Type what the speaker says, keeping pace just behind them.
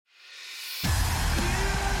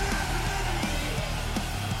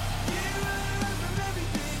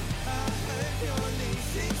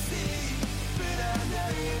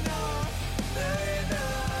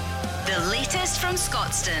latest from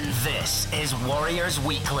Scotstoun. This is Warriors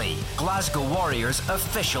Weekly, Glasgow Warriors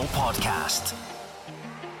official podcast.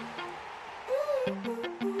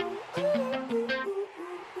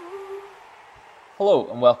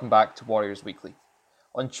 Hello and welcome back to Warriors Weekly.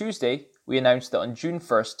 On Tuesday, we announced that on June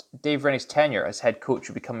 1st, Dave Rennie's tenure as head coach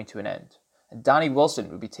would be coming to an end, and Danny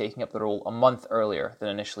Wilson would be taking up the role a month earlier than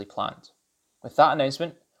initially planned. With that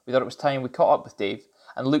announcement, we thought it was time we caught up with Dave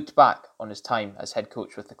and looked back on his time as head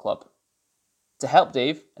coach with the club. To help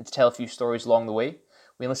Dave and to tell a few stories along the way,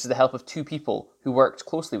 we enlisted the help of two people who worked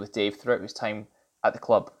closely with Dave throughout his time at the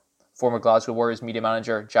club. Former Glasgow Warriors media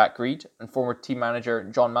manager Jack Greed and former team manager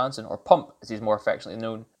John Manson, or Pump as he's more affectionately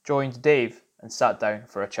known, joined Dave and sat down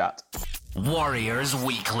for a chat. Warriors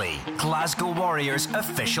Weekly, Glasgow Warriors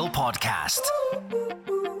official podcast.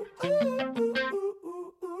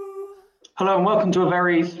 Hello and welcome to a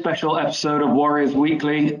very special episode of Warriors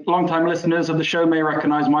Weekly. Long-time listeners of the show may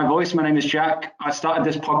recognise my voice. My name is Jack. I started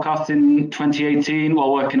this podcast in 2018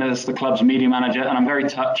 while working as the club's media manager, and I'm very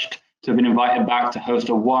touched to have been invited back to host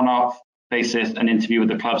a one-off basis an interview with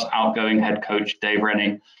the club's outgoing head coach, Dave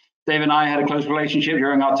Rennie. Dave and I had a close relationship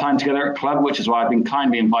during our time together at club, which is why I've been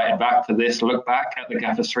kindly invited back for this look back at the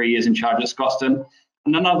Gaffer's 3 years in charge at Scotstoun.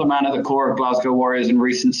 And another man at the core of Glasgow Warriors in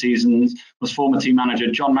recent seasons was former team manager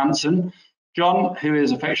John Manson. John, who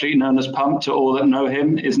is affectionately known as Pump to all that know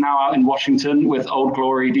him, is now out in Washington with Old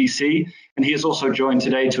Glory DC, and he has also joined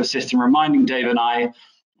today to assist in reminding Dave and I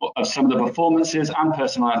of some of the performances and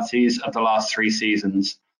personalities of the last 3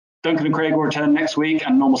 seasons. Duncan and Craig will return next week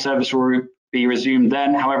and normal service will be resumed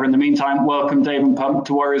then. However, in the meantime, welcome Dave and Pump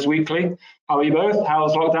to Warriors Weekly. How are you both?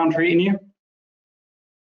 How's lockdown treating you?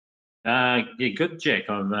 Yeah, good, Jack.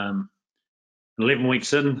 I'm 11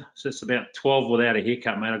 weeks in, so it's about 12 without a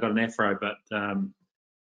haircut, mate. I got an afro, but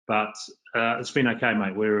it's been okay,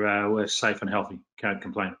 mate. We're safe and healthy. Can't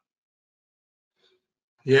complain.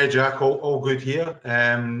 Yeah, Jack, all good here.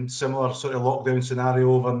 Similar sort of lockdown scenario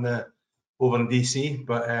over in DC,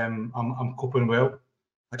 but I'm coping well.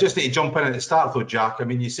 I just need to jump in at the start though, Jack. I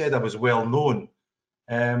mean, you said I was well known.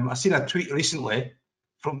 I seen a tweet recently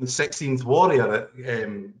from the 16th Warrior at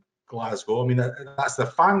Glasgow. I mean, that's the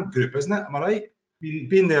fan group, isn't it? Am I right?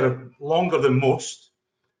 Been there longer than most,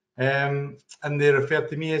 and they referred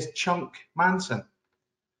to me as Chunk Manson.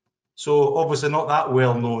 So obviously not that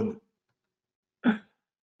well known.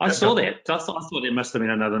 I saw that. I thought it must have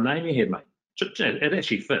been another name you had, mate. It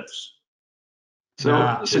actually fits.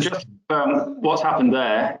 So just what's happened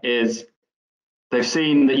there is they've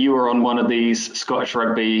seen that you were on one of these Scottish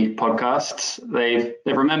rugby podcasts. They've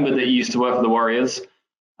remembered that you used to work for the Warriors.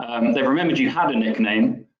 They've remembered you had a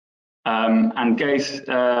nickname, and based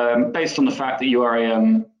on the fact that you are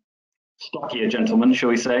a stockier gentleman, shall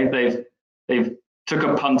we say, they've took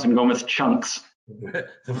a punt and gone with Chunks.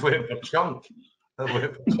 They've went for Chunk.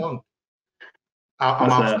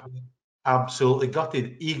 I'm absolutely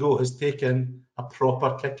gutted. Ego has taken a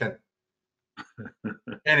proper kicking.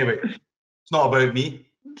 Anyway, it's not about me.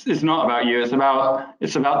 It's not about you. It's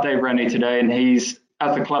about Dave Rennie today, and he's,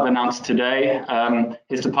 as the club announced today,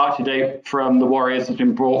 his departure date from the Warriors has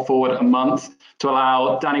been brought forward a month to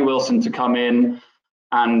allow Danny Wilson to come in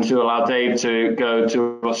and to allow Dave to go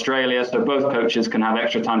to Australia, so both coaches can have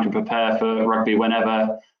extra time to prepare for rugby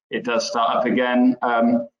whenever it does start up again.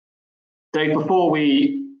 Dave, before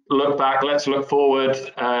we look back, let's look forward.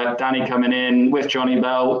 Danny coming in with Johnny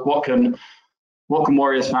Bell. What can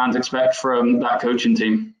Warriors fans expect from that coaching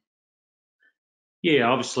team? Yeah,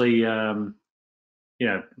 obviously, half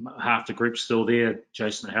the group's still there.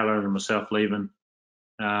 Jason Heller and myself leaving.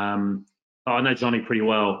 I know Johnny pretty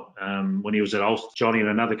well. When he was at Ulster, Johnny and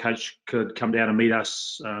another coach could come down and meet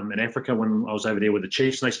us in Africa when I was over there with the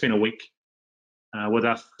Chiefs, and they spent a week with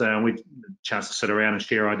us. We had a chance to sit around and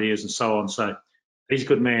share ideas and so on. So he's a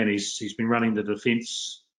good man. He's been running the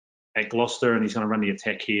defence at Gloucester, and he's going to run the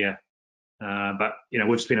attack here. But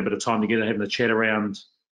we've spent a bit of time together having a chat around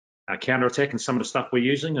counter attack and some of the stuff we're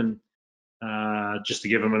using, and just to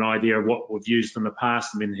give him an idea of what we've used in the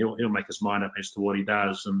past. I mean, he'll make his mind up as to what he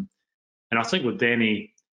does. And I think with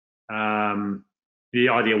Danny, the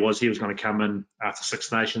idea was he was going to come in after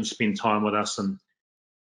Six Nations, spend time with us, and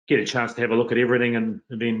get a chance to have a look at everything, and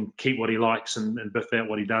then keep what he likes and biff out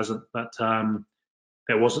what he doesn't. But that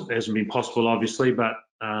hasn't been possible, obviously. But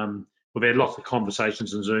we've had lots of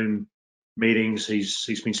conversations and Zoom meetings.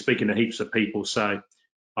 He's been speaking to heaps of people, so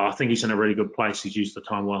I think he's in a really good place. He's used the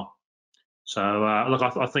time well. So look,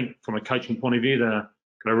 I think from a coaching point of view, they've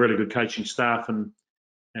got a really good coaching staff and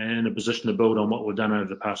a position to build on what we've done over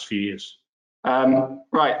the past few years.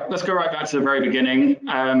 Right, let's go right back to the very beginning.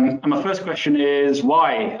 And my first question is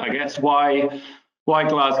why? I guess why Why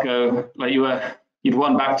Glasgow? Like you'd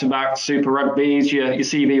won back-to-back Super Rugbies. Your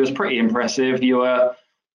CV was pretty impressive. You were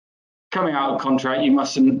coming out of contract. You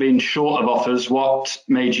must have been short of offers. What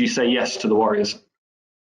made you say yes to the Warriors?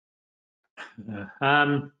 Look,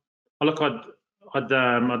 I'd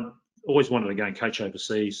always wanted to go and coach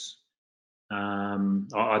overseas.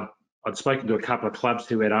 I'd spoken to a couple of clubs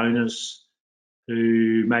who had owners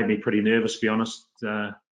who made me pretty nervous, to be honest.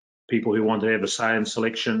 People who wanted to have a say in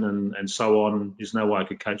selection and so on. There's no way I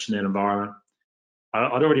could coach in that environment.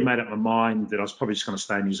 I'd already made up my mind that I was probably just going to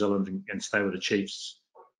stay in New Zealand and stay with the Chiefs.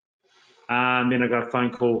 And then I got a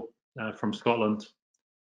phone call from Scotland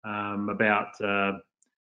about the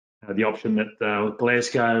option that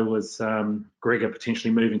Glasgow was Gregor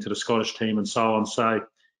potentially moving to the Scottish team and so on. So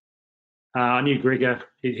I knew Gregor.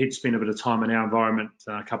 He'd spent a bit of time in our environment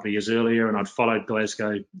a couple of years earlier, and I'd followed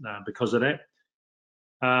Glasgow because of that.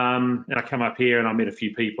 And I came up here and I met a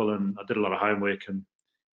few people and I did a lot of homework and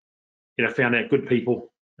found out good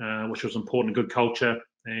people, which was important, good culture.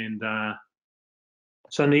 And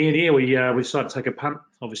so in the end, we decided to take a punt.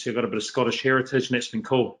 Obviously, I've got a bit of Scottish heritage and that's been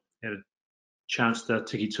cool. Had a chance to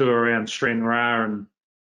tiki tour around Stranraer and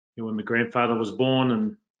when my grandfather was born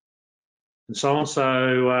and so on.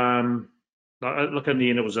 So look, in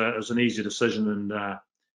the end, it was an easy decision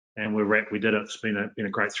and we did it. It's been a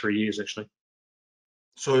great 3 years actually.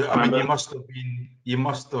 So I mean, you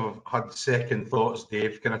must have had second thoughts,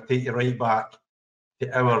 Dave. Can I take you right back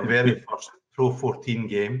to our very first Pro 14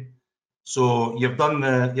 game? So you've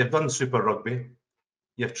done Super Rugby,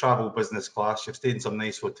 you've travelled business class, you've stayed in some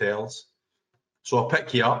nice hotels. So I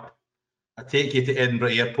pick you up, I take you to Edinburgh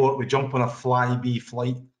Airport, we jump on a Flybe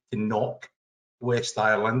flight to Knock, West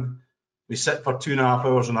Ireland. We sit for 2.5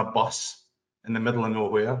 hours on a bus in the middle of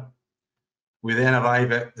nowhere. We then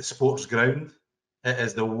arrive at the sports ground. It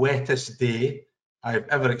is the wettest day I've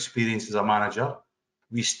ever experienced as a manager.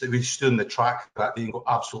 We stood on the track that day and got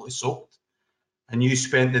absolutely soaked. And you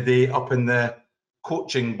spent the day up in the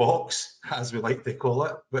coaching box, as we like to call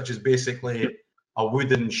it, which is basically a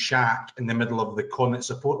wooden shack in the middle of the Connacht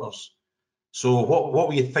supporters. So what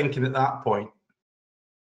were you thinking at that point?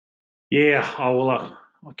 Yeah, I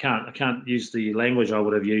can't use the language I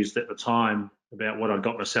would have used at the time about what I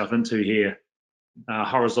got myself into here.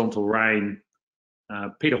 Horizontal rain.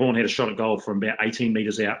 Peter Horn had a shot at goal from about 18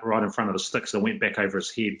 metres out, right in front of the sticks, and went back over his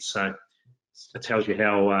head. So it tells you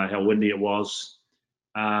how windy it was.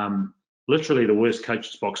 Literally the worst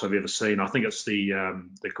coach's box I've ever seen. I think it's the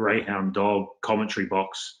Greyhound dog commentary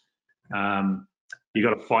box. You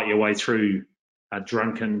got to fight your way through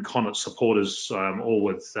drunken Connacht supporters, all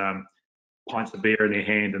with pints of beer in their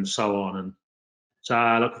hand and so on. And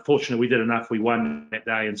so, look, fortunately, we did enough. We won that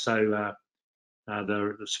day, and so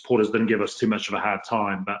the supporters didn't give us too much of a hard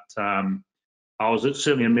time. But it's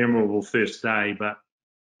certainly a memorable first day. But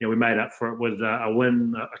we made up for it with a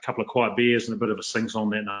win, a couple of quiet beers, and a bit of a sing-song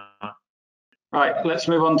that night. Right, let's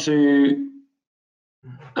move on to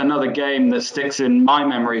another game that sticks in my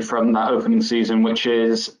memory from that opening season, which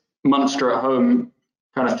is Munster at home,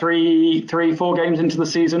 kind of 4 games into the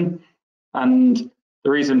season. And the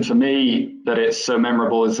reason for me that it's so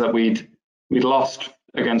memorable is that we'd lost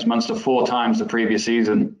against Munster 4 times the previous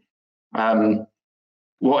season. Do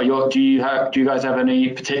you guys have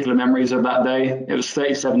any particular memories of that day? It was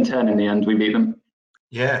 37-10 in the end. We beat them.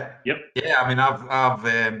 Yeah. Yep. Yeah. I mean, I've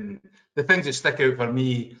the things that stick out for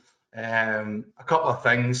me. A couple of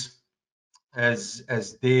things,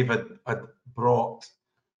 as David had brought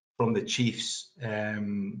from the Chiefs,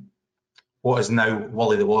 what is now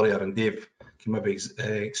Wally the Warrior, and Dave can maybe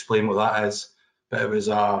explain what that is. But it was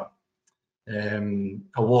a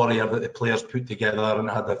warrior that the players put together and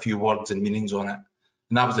it had a few words and meanings on it.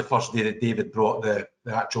 And that was the first day that David brought the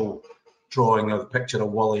actual drawing of the picture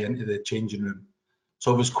of Wally into the changing room.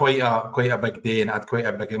 So it was quite a big day and had quite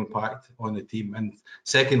a big impact on the team. And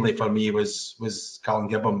secondly, for me, was Callum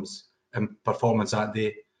Gibbons' performance that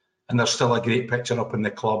day. And there's still a great picture up in the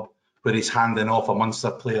club where he's handing off a Munster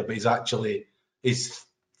player, but his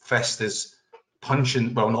fist is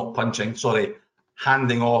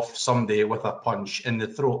handing off somebody with a punch in the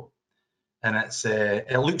throat. And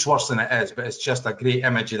it looks worse than it is, but it's just a great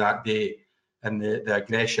image of that day, and the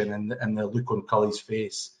aggression and the look on Cully's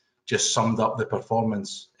face just summed up the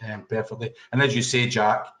performance perfectly. And as you say,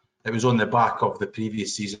 Jack, it was on the back of the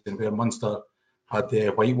previous season where Munster had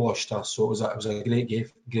whitewashed us, so it was a great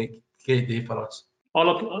day for us. Oh,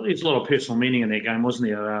 look, there's a lot of personal meaning in that game, wasn't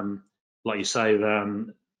there? Like you say,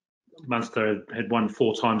 Munster had won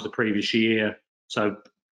 4 times the previous year, so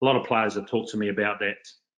a lot of players have talked to me about that.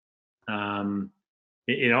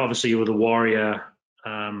 Obviously, you were the Warrior.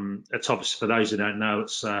 It's obvious for those who don't know,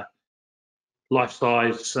 it's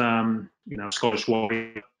life-size, Scottish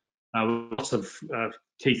Warrior. Lots of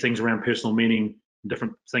key things around personal meaning,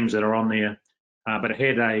 different things that are on there. But it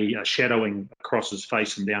had a shadowing across his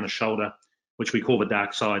face and down his shoulder, which we call the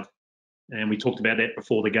dark side. And we talked about that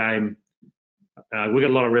before the game. We've got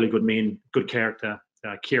a lot of really good men, good character,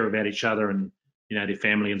 care about each other and their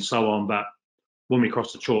family and so on. But when we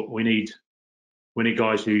cross the chalk, we need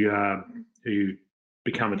guys who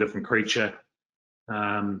become a different creature,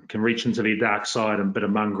 can reach into their dark side and bit of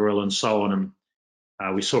mongrel and so on.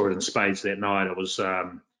 And we saw it in spades that night. It was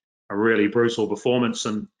a really brutal performance.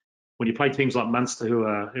 And when you play teams like Munster who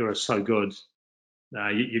are so good,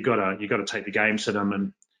 you got to take the games to them.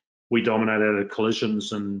 And we dominated the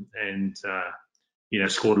collisions and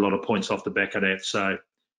scored a lot of points off the back of that. So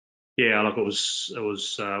yeah, look, it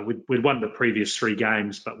was we'd won the previous 3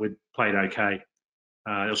 games, but we'd played okay.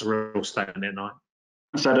 It was a real statement that night.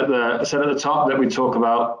 I said at the top that we talk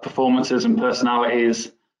about performances and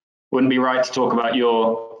personalities. Wouldn't be right to talk about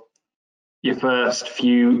your first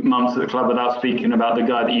few months at the club without speaking about the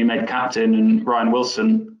guy that you made captain, and Ryan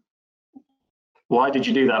Wilson. Why did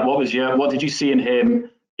you do that? What did you see in him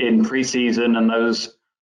in pre-season and those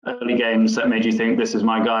early games that made you think, this is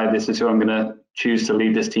my guy, this is who I'm going to choose to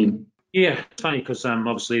lead this team? Yeah, it's funny because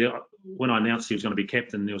obviously when I announced he was going to be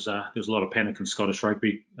captain, there was a lot of panic in Scottish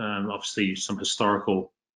rugby. Obviously some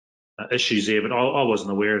historical issues there, but I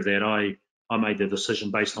wasn't aware of that. I made the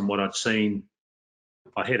decision based on what I'd seen.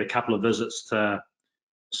 I had a couple of visits to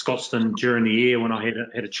Scotstoun during the year when I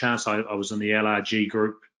had a chance. I was in the LRG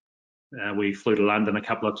group. We flew to London a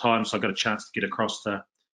couple of times, so I got a chance to get across to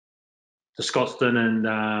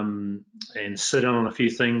Scotstoun and sit in on a few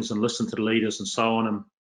things and listen to the leaders and so on.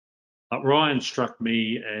 And Ryan struck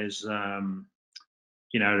me as a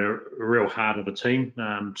real heart of the team.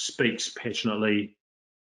 Speaks passionately.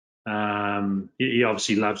 He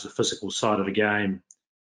obviously loves the physical side of the game.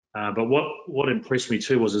 But what impressed me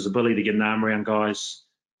too was his ability to get an arm around guys.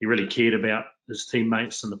 He really cared about his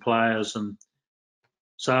teammates and the players. And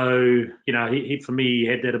so, he for me, he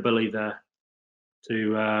had that ability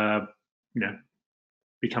to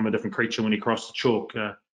become a different creature when he crossed the chalk.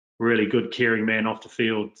 Really good, caring man off the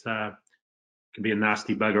field. Can be a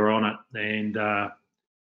nasty bugger on it. And,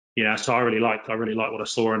 so I really liked what I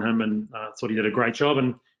saw in him, and thought he did a great job.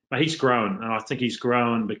 But he's grown, and I think he's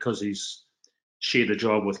grown because he's shared the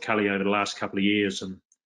job with Cully over the last couple of years, and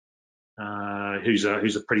who's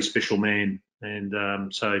a pretty special man.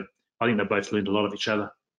 And so I think they both learned a lot of each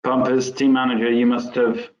other. Bumpers, team manager, you must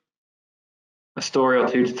have a story or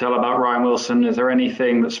two to tell about Ryan Wilson. Is there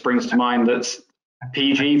anything that springs to mind that's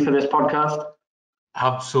PG for this podcast?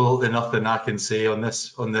 Absolutely nothing I can say on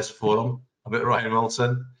this forum about Ryan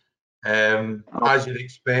Wilson. As you'd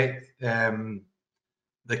expect,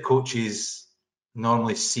 the coaches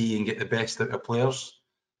normally see and get the best out of players.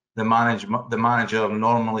 The manager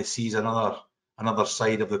normally sees another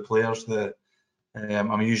side of the players.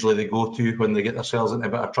 I'm usually the go-to when they get themselves into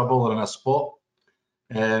a bit of trouble or in a spot.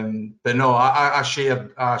 But no, I share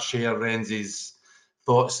Renz's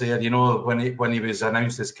thoughts there. When he was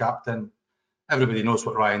announced as captain, everybody knows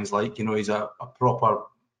what Ryan's like. He's a proper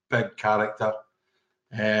big character,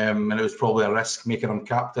 and it was probably a risk making him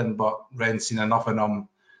captain. But Ren's seen enough in him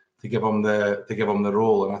to give him the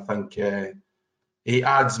role, and I think he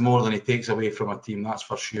adds more than he takes away from a team. That's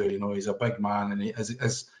for sure. He's a big man, and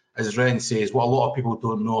as Ren says, what a lot of people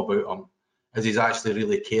don't know about him is he's actually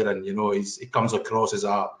really caring. He comes across as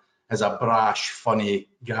a brash, funny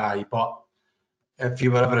guy, but if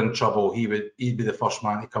you were ever in trouble, he'd be the first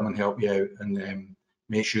man to come and help you out and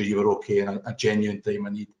make sure you were okay in a genuine time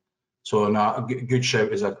of need. So a good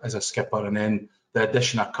shout as a skipper, and then the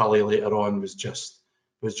addition of Cully later on was just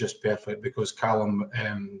perfect, because Callum,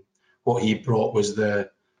 what he brought was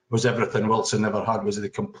everything Wilson never had, was the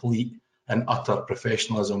complete and utter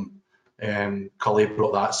professionalism. Cully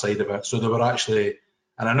brought that side of it. So they were actually,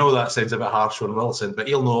 and I know that sounds a bit harsh on Wilson, but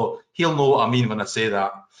he'll know what I mean when I say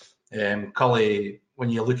that. Cully, when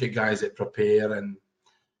you look at guys that prepare,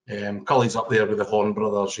 and Cully's up there with the Horn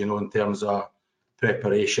brothers, in terms of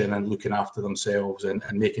preparation and looking after themselves and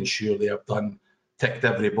making sure they have ticked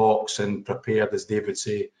every box and prepared, as David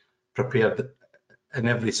say, prepared in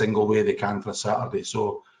every single way they can for Saturday.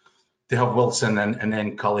 So to have Wilson and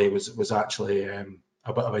then Cully was actually a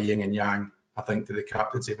bit of a yin and yang, I think, to the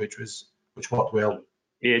captaincy, which worked well.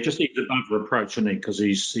 Yeah, just he's above reproach, isn't he? Because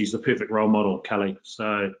he's the perfect role model, Cully.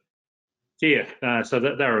 So yeah, so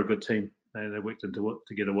they're a good team. They worked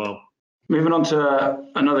together well. Moving on to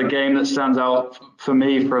another game that stands out for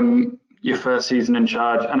me from your first season in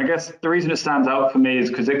charge, and I guess the reason it stands out for me is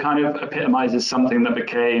because it kind of epitomizes something that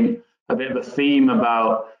became a bit of a theme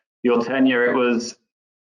about your tenure, it was,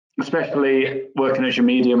 especially working as your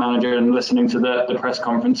media manager and listening to the press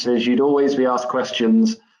conferences, you'd always be asked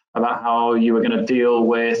questions about how you were going to deal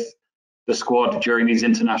with the squad during these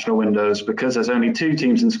international windows, because there's only 2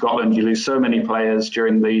 teams in Scotland. You lose so many players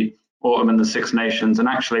during the autumn and the Six Nations. And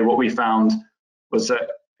actually what we found was that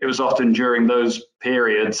it was often during those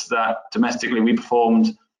periods that domestically we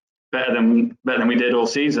performed better than we did all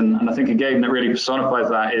season. And I think a game that really personifies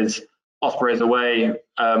that is Ospreys away.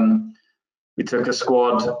 We took a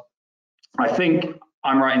squad. I think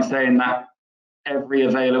I'm right in saying that every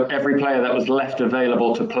player that was left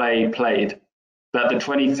available to play played. That the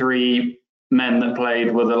 23 men that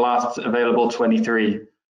played were the last available 23.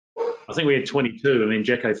 I think we had 22. I mean,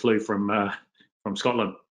 Jacko flew from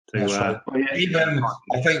Scotland. I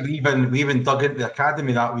think we even dug into the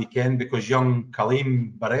academy that weekend because young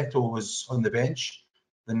Kaleem Barreto was on the bench,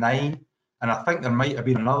 the 9, and I think there might have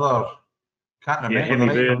been another. Can't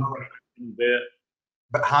remember the name.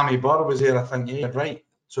 But Hammy Burr was there, I think. Yeah, right.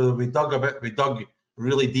 So we dug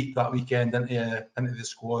really deep that weekend into the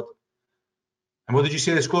squad. And what did you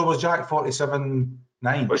say the score was, Jack? 47-9?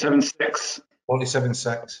 47-6.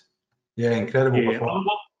 47-6. Yeah, incredible performance.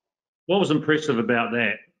 What was impressive about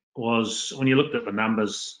that was when you looked at the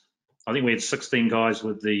numbers, I think we had 16 guys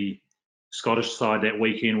with the Scottish side that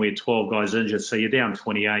weekend. We had 12 guys injured, so you're down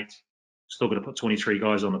 28. Still got to put 23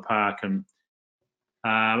 guys on the park. And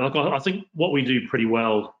I think what we do pretty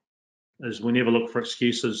well is we never look for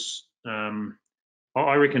excuses. I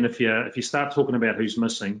reckon if you start talking about who's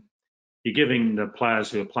missing, you're giving the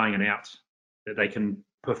players who are playing it out that they can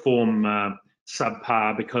perform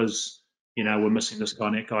subpar because, we're missing this guy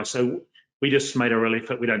and that guy. So we just made a real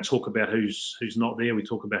effort. We don't talk about who's not there. We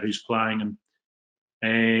talk about who's playing.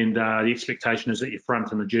 And the expectation is that you're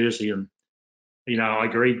front in the jersey. And, I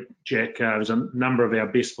agree, Jack. There was a number of our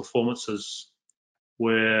best performances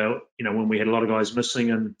where, when we had a lot of guys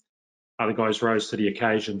missing and other guys rose to the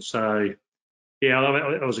occasion. So,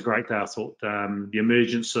 yeah, it was a great day. I thought the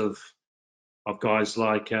emergence of guys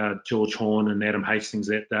like George Horn and Adam Hastings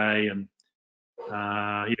that day, and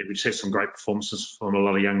we just had some great performances from a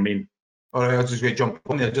lot of young men. All right, I was just going to jump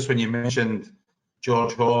on there. Just when you mentioned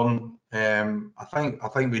George Horn, I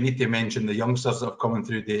think we need to mention the youngsters that have come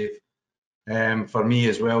through, Dave. For me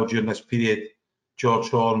as well during this period, George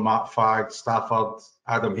Horn, Matt Fagg, Stafford,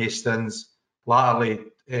 Adam Hastings, latterly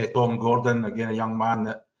Tom Gordon, again a young man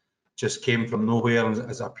that just came from nowhere and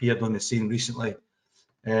has appeared on the scene recently.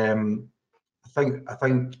 I think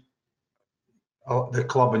the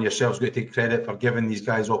club and yourselves got to take credit for giving these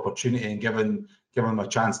guys opportunity and giving them a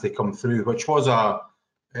chance to come through, which was a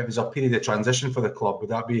period of transition for the club. Would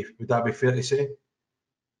that be fair to say?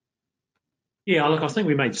 Yeah, look, I think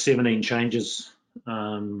we made 17 changes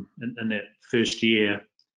in that first year,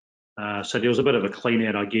 so there was a bit of a clean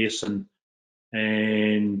out, I guess, and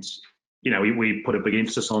we put a big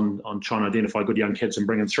emphasis on trying to identify good young kids and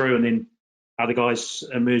bring them through, and then other guys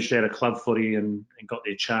emerged out of club footy and got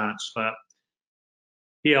their chance. But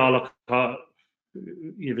yeah, look,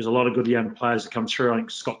 there's a lot of good young players that come through. I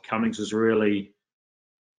think Scott Cummings has really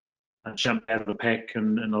jumped out of the pack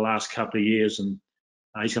in the last couple of years, and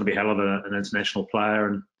he's going to be a hell of an international player.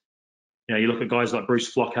 And you look at guys like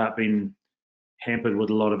Bruce Flockhart being hampered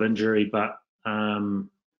with a lot of injury, but an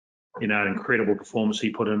incredible performance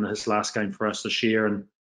he put in his last game for us this year. And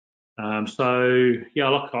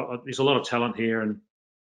look, there's a lot of talent here, and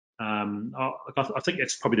I think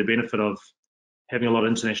that's probably the benefit of having a lot of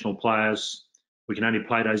international players. We can only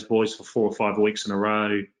play those boys for 4 or 5 weeks in a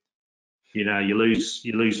row. You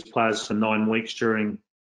lose players for 9 weeks during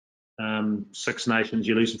Six Nations.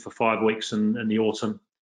 You lose them for 5 weeks in the autumn.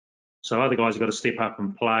 So other guys have got to step up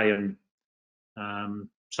and play, and I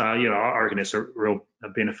reckon that's a real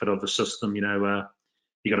benefit of the system. You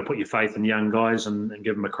got to put your faith in young guys and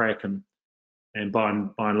give them a crack, and by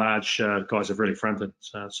and large, guys have really fronted.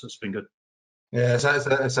 So it's been good. Yeah,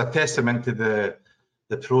 it's a testament to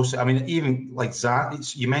the process. I mean, even like Zan,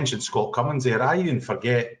 you mentioned Scott Cummings there. I even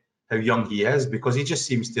forget how young he is because he just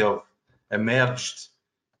seems to have emerged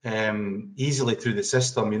easily through the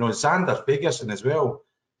system. Xander Fagerson as well.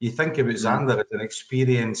 You think about Xander as an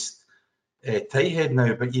experienced tight head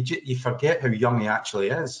now, but you forget how young he actually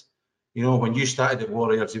is. When you started at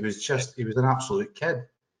Warriors, he was an absolute kid.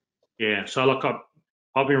 Yeah, so look,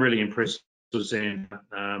 I've been really impressed with Zan.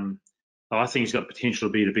 I think he's got potential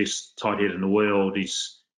to be the best tight head in the world.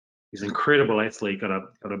 He's an incredible athlete, got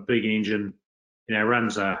a big engine.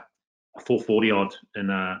 Runs a 440 odd in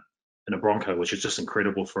a Bronco, which is just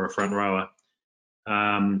incredible for a front rower.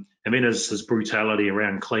 And then his brutality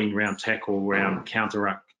around clean, around tackle, around counter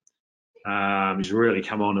ruck. He's really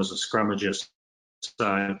come on as a scrummager.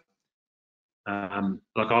 So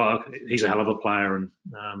He's a hell of a player, and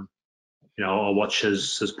I'll watch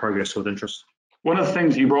his progress with interest. One of the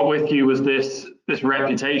things you brought with you was this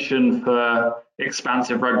reputation for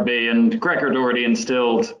expansive rugby, and Greg had already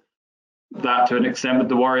instilled that to an extent with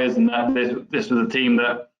the Warriors, and that this was a team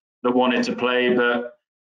that wanted to play. But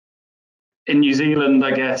in New Zealand,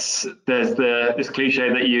 I guess there's this cliche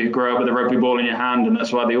that you grow up with a rugby ball in your hand, and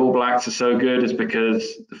that's why the All Blacks are so good, is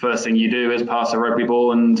because the first thing you do is pass a rugby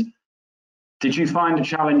ball. And did you find a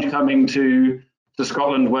challenge coming to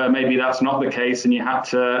Scotland where maybe that's not the case, and you had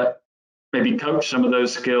to maybe coach some of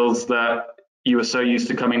those skills that you were so used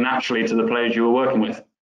to coming naturally to the players you were working with,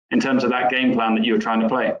 in terms of that game plan that you were trying to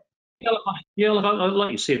play?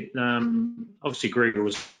 Like you said, obviously Gregor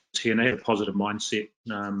was here and they had a positive mindset.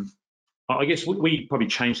 I guess we probably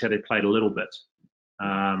changed how they played a little bit.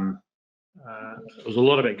 It was a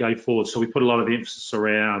lot about go forward, so we put a lot of emphasis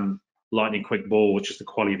around lightning quick ball, which is the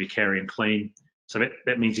quality of your carry and clean. So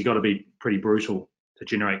that means you've got to be pretty brutal to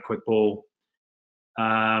generate quick ball.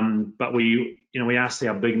 But we asked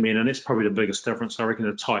our big men, and that's probably the biggest difference. I reckon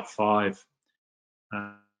the type 5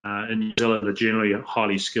 in New Zealand are generally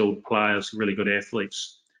highly skilled players, really good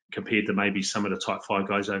athletes, compared to maybe some of the type 5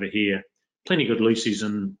 guys over here. Plenty good Lucy's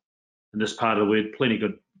in this part of the world, plenty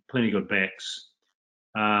good backs.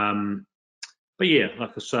 But yeah,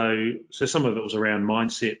 so some of it was around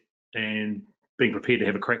mindset and being prepared to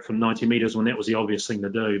have a crack from 90 metres when that was the obvious thing to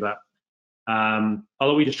do. But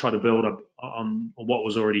although we just tried to build up on what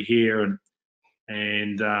was already here,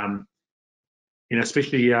 and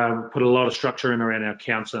especially put a lot of structure in around our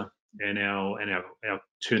counter and our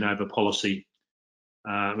turnover policy.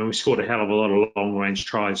 And we scored a hell of a lot of long range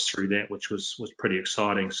tries through that, which was pretty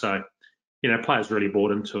exciting. So, players really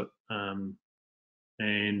bought into it.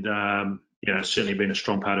 It's certainly been a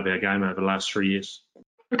strong part of our game over the last 3 years.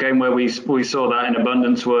 A game where we saw that in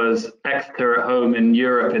abundance was Exeter at home in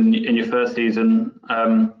Europe in your first season.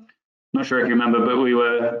 Not sure if you remember, but we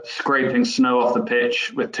were scraping snow off the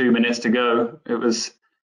pitch with 2 minutes to go. It was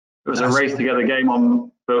a race to get the game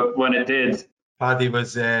on, but when it did, Paddy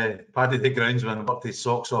the groundsman, worked his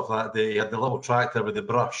socks off that day. He had the little tractor with the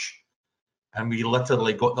brush, and we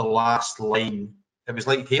literally got the last line. It was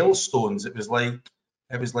like hailstones. It was like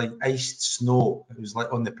iced snow. It was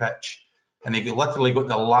like on the pitch, and he literally got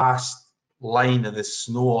the last line of the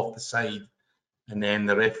snow off the side, and then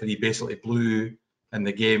the referee basically blew, and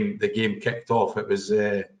the game kicked off. It was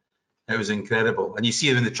incredible. And you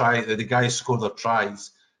see when the guys score their tries,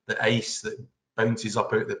 the ice that bounces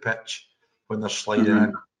up out the pitch when they're sliding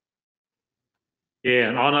in. Yeah,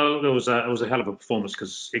 and I know it was a hell of a performance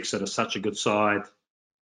because Exeter is such a good side.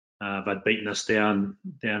 They'd beaten us down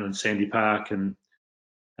in Sandy Park, and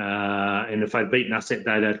if they'd beaten us that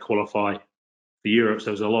day, they'd qualify for Europe. So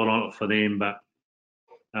there was a lot on it for them. But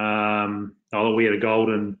we had a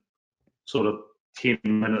golden sort of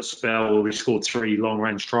 10-minute spell where we scored 3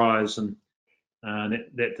 long-range tries, and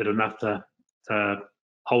that did enough to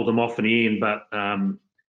hold them off in the end. But I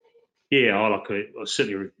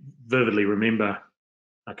certainly vividly remember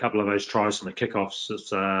a couple of those tries from the kickoffs.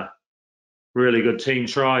 It's really good team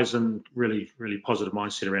tries and really, really positive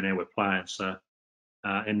mindset around how we're playing. So,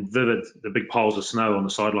 and vivid, the big piles of snow on the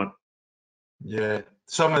sideline. Yeah,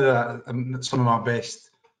 some of my best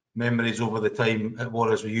memories over the time at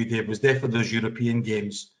Warriors with you, Dave, was definitely those European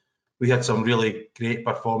games. We had some really great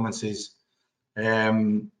performances. A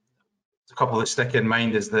couple that stick in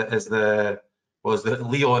mind is the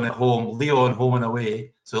Leon at home, Leon home and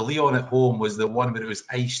away. So Leon at home was the one where it was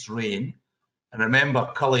iced rain, and I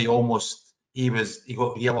remember Cully he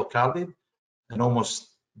got yellow carded and almost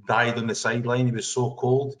died on the sideline. He was so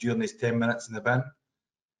cold during his 10 minutes in the bin.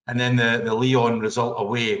 And then the Leon result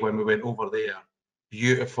away when we went over there.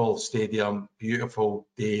 Beautiful stadium, beautiful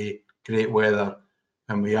day, great weather,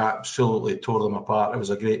 and we absolutely tore them apart. It was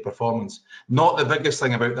a great performance. Not the biggest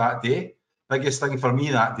thing about that day. Biggest thing for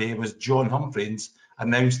me that day was John Humphreys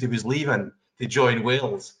announced he was leaving to join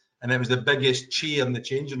Wales, and it was the biggest cheer in the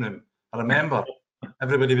changing room. I remember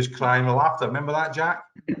everybody was crying with laughter. Remember that, Jack?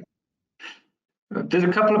 There's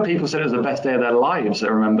a couple of people said it was the best day of their lives. I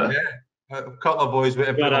remember. Yeah, a couple of boys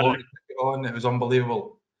went on. It was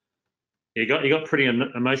unbelievable. He got pretty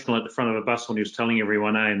emotional at the front of the bus when he was telling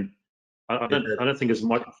everyone, and I don't think his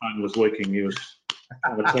microphone was working. He was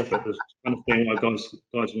kind of tough. It was kind of thing like guys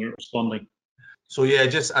weren't responding. So yeah,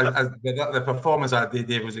 just the performance that day,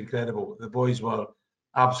 Dave, was incredible. The boys were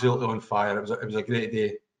absolutely on fire. It was a great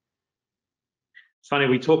day. It's funny,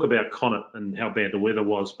 we talk about Connacht and how bad the weather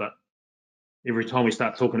was, but every time we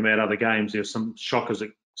start talking about other games, there's some shockers at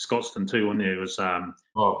Scotstoun too, and there was that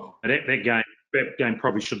game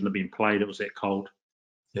probably shouldn't have been played. It was that cold.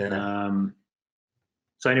 Yeah.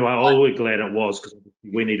 So anyway, I'm really glad it was, because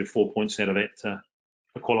we needed 4 points out of that to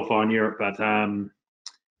qualify in Europe. But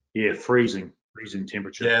yeah, freezing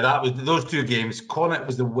temperature. Yeah, that was those two games. Connacht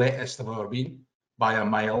was the wettest I've ever been by a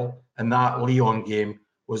mile, and that Lyon game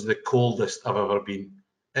was the coldest I've ever been.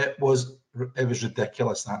 It was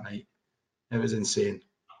ridiculous that night. It was insane.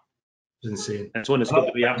 That's when it's good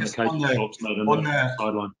to be out in the coaching box, not on the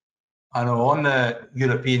sideline. I know, on the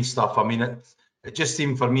European stuff, I mean, it just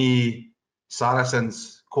seemed for me,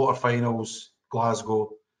 Saracens, quarterfinals,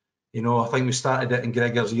 Glasgow, you know, I think we started it in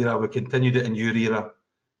Gregor's era, we continued it in your era.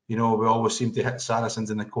 You know, we always seem to hit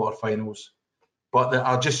Saracens in the quarterfinals. But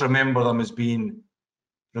I just remember them as being,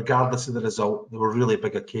 regardless of the result, they were really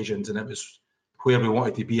big occasions, and it was where we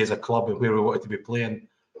wanted to be as a club and where we wanted to be playing.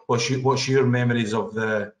 What's your memories of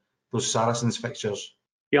those Saracens fixtures?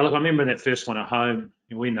 Yeah, look, I remember that first one at home.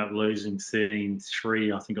 We ended up losing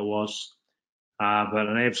 13-3, I think it was. But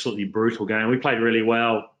an absolutely brutal game. We played really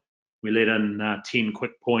well. We let in 10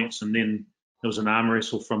 quick points, and then there was an arm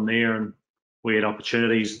wrestle from there, and we had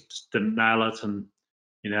opportunities, just didn't nail it. And,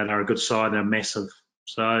 you know, they're a good side, they're massive.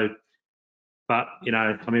 So, but, you know,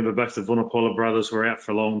 I remember both the Vunipola brothers were out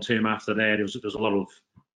for a long term after that. There was a lot of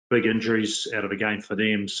big injuries out of the game for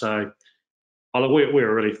them. So, we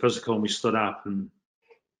were really physical, and we stood up, and,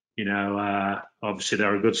 you know, obviously they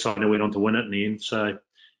were a good side, and they went on to win it in the end. So,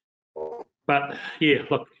 but yeah,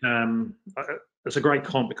 look, it's a great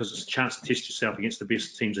comp because it's a chance to test yourself against the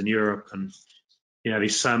best teams in Europe, and, you know,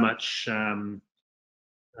 there's so much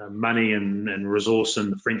money and resource in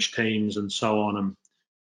the French teams and so on. And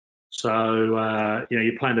so, you know,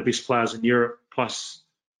 you're playing the best players in Europe, plus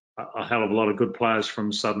a hell of a lot of good players from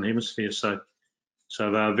the Southern Hemisphere. So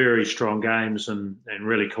they're very strong games and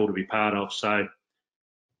really cool to be part of. So,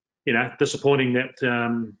 you know, disappointing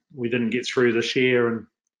that we didn't get through this year, and,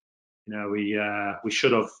 you know, we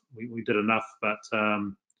should have. We did enough, but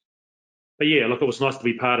yeah, look, it was nice to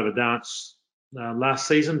be part of a dance last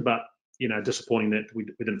season, but, you know, disappointing that we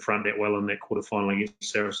didn't front that well in that quarterfinal against the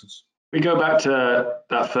Saracens. We go back to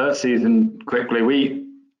that first season quickly.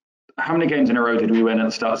 How many games in a row did we win at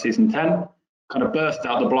the start of season? 10. Kind of burst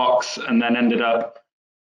out the blocks and then ended up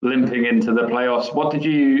limping into the playoffs. What did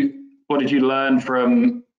you learn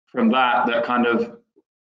from that kind of,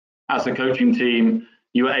 as a coaching team,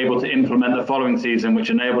 you were able to implement the following season, which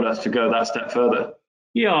enabled us to go that step further?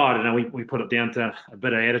 Yeah, I don't know. We put it down to a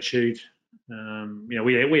bit of attitude. You know,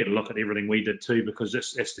 we had a look at everything we did too, because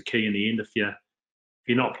that's the key in the end. If you're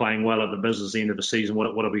not playing well at the business end of the season,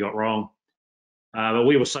 what have we got wrong? But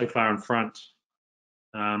we were so far in front.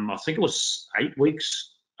 I think it was 8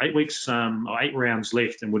 rounds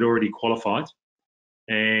left, and we'd already qualified.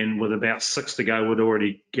 And with about 6 to go, we'd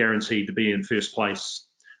already guaranteed to be in first place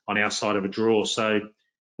on our side of a draw. So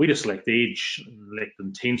we just lacked edge, lacked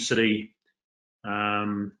intensity.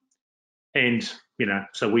 And, you know,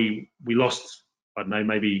 so we lost, I don't know,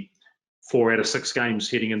 maybe 4 out of 6 games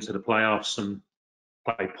heading into the playoffs, and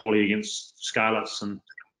played poorly against Scarlets and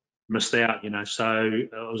missed out, you know. So it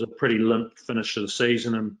was a pretty limp finish to the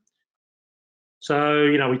season. And so,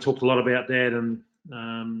 you know, we talked a lot about that, and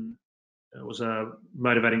it was a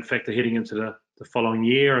motivating factor heading into the following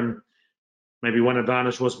year. And maybe one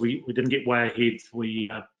advantage was we didn't get way ahead. We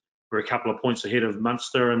were a couple of points ahead of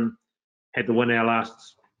Munster and had to win our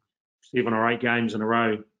last 7 or 8 games in a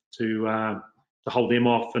row to hold them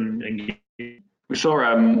off. And we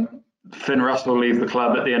saw Finn Russell leave the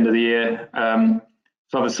club at the end of the year.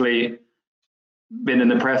 It's obviously been in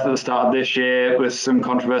the press at the start of this year with some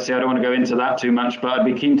controversy. I don't want to go into that too much, but I'd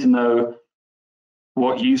be keen to know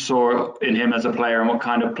what you saw in him as a player and what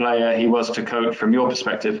kind of player he was to coach from your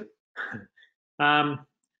perspective. I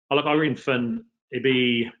reckon Finn, he'd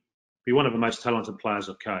be one of the most talented players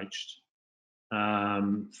I've coached.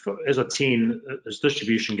 As a 10, his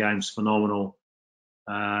distribution game's phenomenal.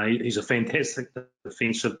 He's a fantastic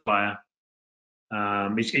defensive player.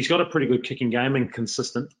 He's got a pretty good kicking game and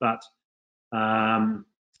consistent, but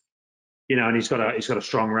you know, and he's got a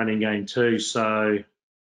strong running game too. So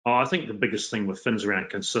I think the biggest thing with Finn's around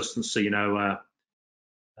consistency. You know,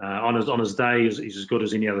 on his day, he's as good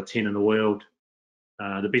as any other 10 in the world.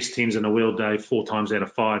 The best 10s in the world, Dave, 4 times out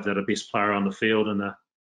of 5, they're the best player on the field, and the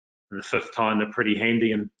 5th time they're pretty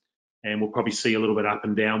handy, and we'll probably see a little bit up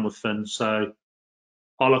and down with Finn. So,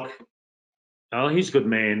 he's a good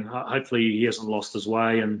man. Hopefully he hasn't lost his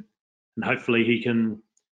way, and hopefully he can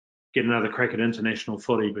get another crack at international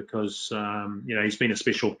footy, because you know, he's been a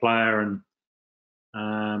special player,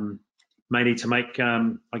 and may need to make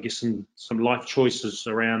I guess some life choices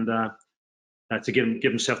around to give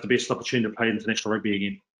himself the best opportunity to play international rugby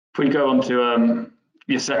again. If we go on to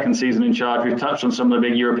your second season in charge, we've touched on some of the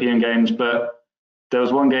big European games, but there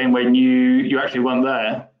was one game when you actually weren't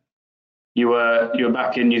there. You were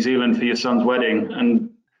back in New Zealand for your son's wedding,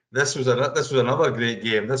 and this was another great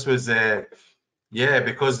game. This was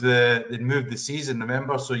because they moved the season,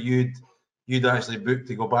 remember? So you'd actually booked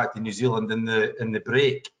to go back to New Zealand in the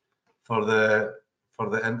break for the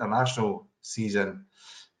international season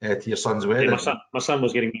to your son's wedding. Yeah, my son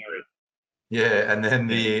was getting married. Yeah, and then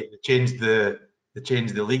they changed the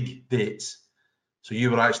league dates. So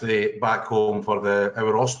you were actually back home for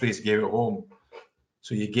our Ospreys game at home.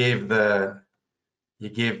 So you gave the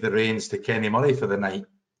reins to Kenny Murray for the night.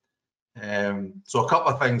 So a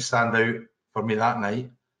couple of things stand out for me that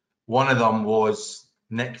night. One of them was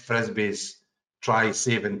Nick Frisby's try,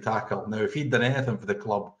 save and tackle. Now, if he'd done anything for the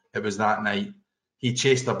club, it was that night. He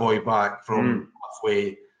chased a boy back from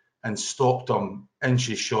halfway and stopped him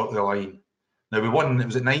inches short of the line. Now, we won.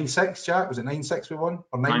 Was it 9-6, Jack? Was it 9-6 we won?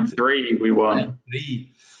 Or 9-3 we won.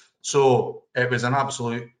 9-3. So it was an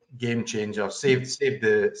absolute game changer. Saved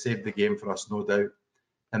the game for us, no doubt.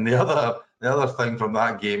 And the other thing from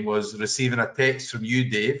that game was receiving a text from you,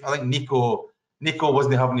 Dave. I think Nico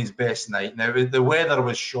wasn't having his best night. Now, the weather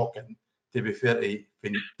was shocking, to be fair to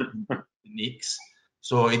Neeks.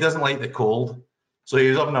 So he doesn't like the cold. So he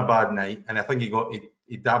was having a bad night, and I think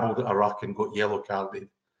he dabbled at a ruck and got yellow carded.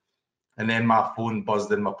 And then my phone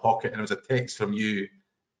buzzed in my pocket, and it was a text from you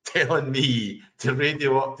telling me to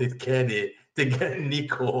radio up to Kenny to get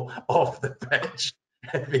Nico off the pitch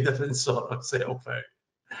if he doesn't sort himself out,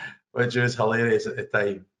 which was hilarious at the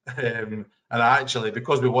time. And I actually,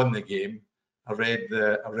 because we won the game, I read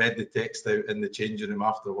the text out in the changing room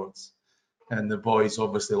afterwards, and the boys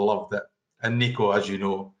obviously loved it. And Nico, as you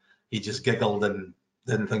know, he just giggled and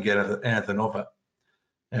didn't think anything of it.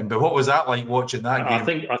 But what was that like watching that game? I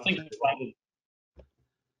think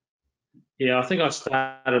I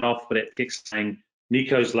started off with that text saying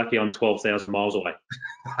Nico's lucky I'm 12,000 miles away.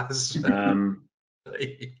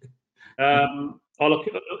 Look,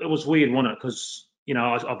 it was weird, wasn't it? Because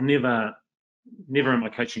I've never in my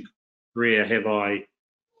coaching career have I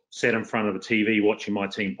sat in front of the TV watching my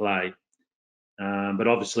team play. But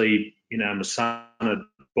obviously, my son had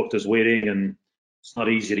booked his wedding, and it's not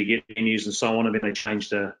easy to get venues and so on. And then they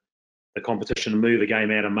changed the competition and moved the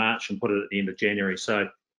game out of March and put it at the end of January. So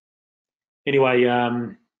anyway,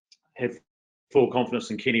 had full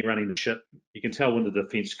confidence in Kenny running the ship. You can tell when the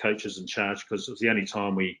defence coach is in charge, because it was the only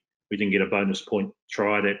time we didn't get a bonus point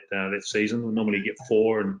try that season. We normally get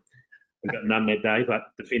 4, and we got none that day, but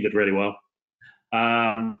defended really well.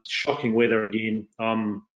 Shocking weather again.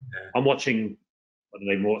 I'm watching, I don't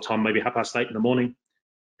even know what time, maybe 8:30 in the morning,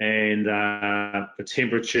 and the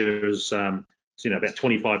temperature is about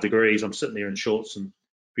 25 degrees. I'm sitting there in shorts and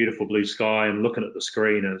beautiful blue sky, and looking at the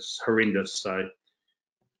screen is horrendous. So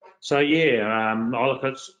it's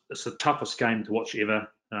the toughest game to watch ever.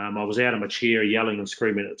 I was out of my chair yelling and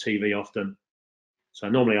screaming at the TV often. So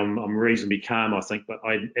normally I'm reasonably calm, I think, but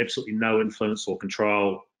I had absolutely no influence or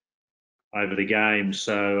control over the game.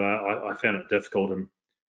 So I found it difficult. And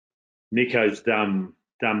Nico's dumb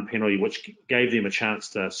penalty, which gave them a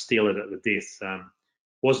chance to steal it at the death,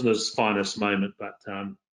 wasn't his finest moment. But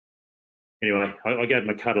anyway, I gave him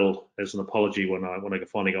a cuddle as an apology when I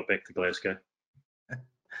finally got back to Glasgow.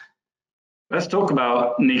 Let's talk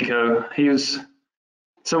about Nico. He was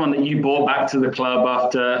someone that you brought back to the club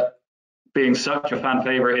after being such a fan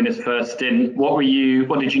favourite in his first stint. What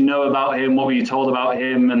did you know about him? What were you told about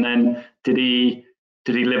him? And then did he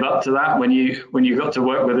live up to that when you got to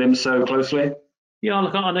work with him so closely? Yeah,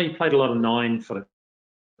 look, I know you played a lot of 9 for the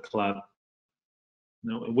club.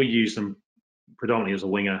 We used him predominantly as a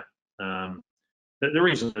winger. The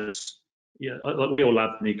reason is, we all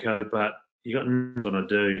love Nico, but you got nothing to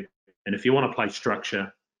do. And if you want to play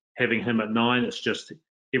structure, having him at 9, it's just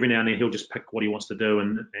every now and then he'll just pick what he wants to do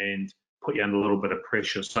and put you under a little bit of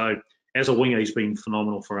pressure. So as a winger, he's been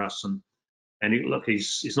phenomenal for us. And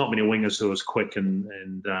he's not many wingers who are as quick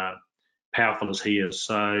and powerful as he is.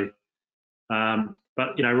 So,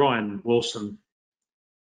 but Ryan Wilson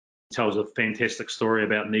tells a fantastic story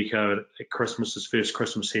about Nico at Christmas, his first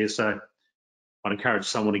Christmas here. So I'd encourage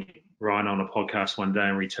someone to get Ryan on a podcast one day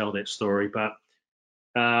and retell that story. But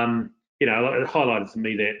it highlighted to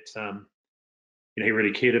me that he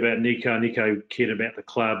really cared about Nico. Nico cared about the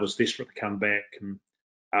club, was desperate to come back, and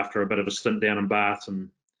after a bit of a stint down in Bath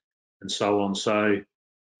and so on. So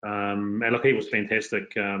and look, he was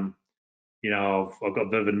fantastic. I've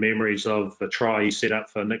got vivid memories of the try he set up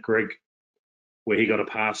for Nick Grigg, where he got a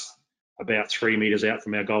pass about 3 meters out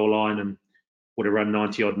from our goal line and would have run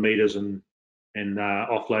 90 odd meters and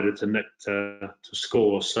offloaded to Nick to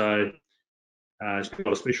score. So he's got a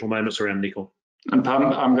lot of special moments around Nico. And Pam,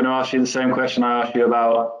 I'm going to ask you the same question I asked you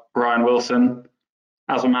about Ryan Wilson.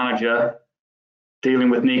 As a manager, dealing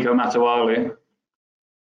with Nico Matawalu,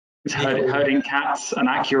 is herding cats an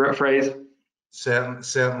accurate phrase?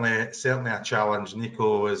 Certainly a challenge.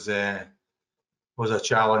 Nico was a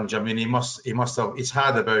challenge. I mean, he's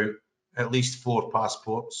had about at least 4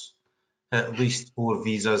 passports, at least 4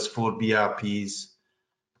 visas, 4 BRPs,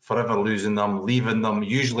 forever losing them, leaving them,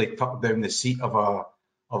 usually tucked down the seat of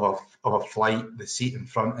a flight, the seat in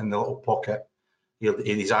front in the little pocket.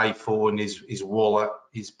 His iPhone, his wallet,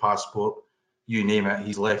 his passport, you name it,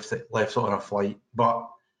 he's left it on a flight. But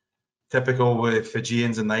typical with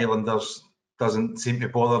Fijians and Islanders, doesn't seem to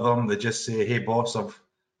bother them. They just say, "Hey boss, I've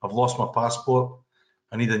lost my passport.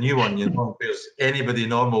 I need a new one." You know, whereas anybody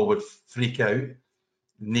normal would freak out.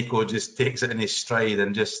 Nico just takes it in his stride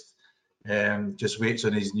and just waits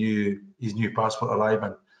on his new passport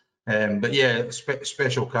arriving. But yeah,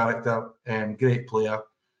 special character, great player.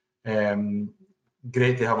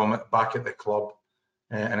 Great to have him back at the club.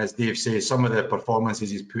 And as Dave says, some of the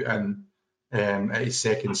performances he's put in at his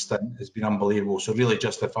second stint has been unbelievable. So really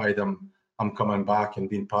justified him coming back and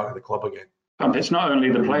being part of the club again. It's not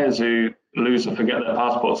only the players who lose or forget their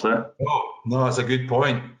passports there. No, that's a good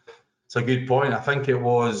point. It's a good point. I think it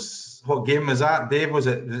was, what game was that, Dave? Was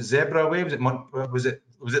it the Zebra away? Was it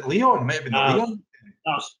Leon? Might have been Leon.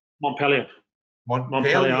 That was Montpellier.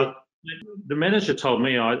 Montpellier. The manager told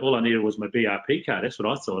me all I needed was my BRP card. That's what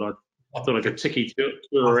I thought. I thought I could ticky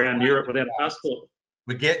tour around Europe without a passport.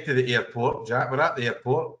 We get to the airport, Jack. We're at the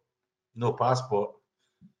airport. No passport.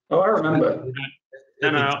 Oh, I remember. No,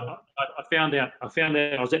 I found out. I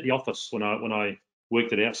was at the office when I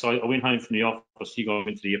worked it out. So I went home from the office. You guys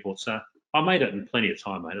went to the airport. So I made it in plenty of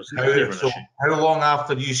time, mate. It was never an issue. How long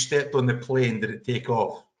after you stepped on the plane did it take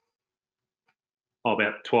off? Oh,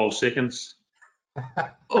 about 12 seconds.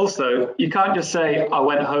 Also, you can't just say I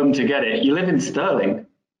went home to get it. You live in Stirling.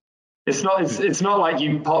 It's not like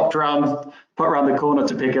you popped around the corner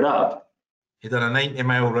to pick it up. He done a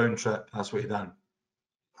 90-mile round trip. That's what he done.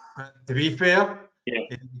 To be fair, yeah,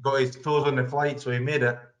 he got his toes on the flight, so he made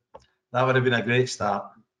it. That would have been a great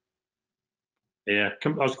start. Yeah, I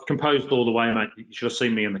was composed all the way, mate. You should have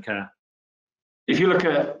seen me in the car. If you look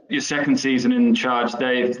at your second season in charge,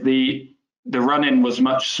 Dave, the run-in was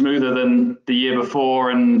much smoother than the year before,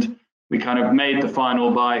 and we kind of made the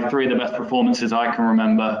final by 3 of the best performances I can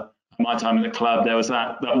remember. My time at the club, there was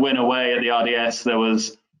that win away at the RDS, there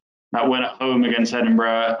was that win at home against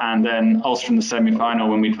Edinburgh, and then Ulster in the semi-final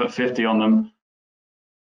when we put 50 on them.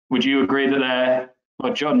 Would you agree that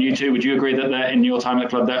John, you too, would you agree that in your time at the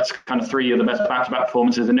club, that's kind of 3 of the best back-to-back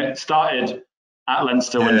performances? And it started at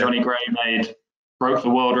Leinster when Johnny Gray broke the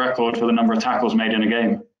world record for the number of tackles made in a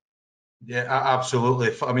game. Yeah,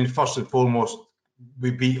 absolutely. I mean, first and foremost,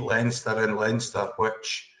 we beat Leinster in Leinster,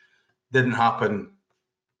 which didn't happen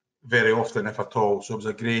very often, if at all. So it was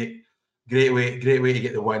a great way to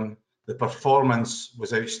get the win. The performance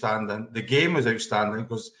was outstanding. The game was outstanding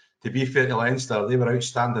because, to be fair to Leinster, they were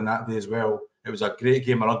outstanding that day as well. It was a great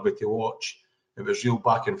game of rugby to watch. It was real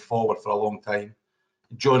back and forward for a long time.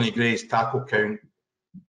 Johnny Gray's tackle count,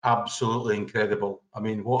 absolutely incredible. I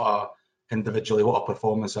mean, what a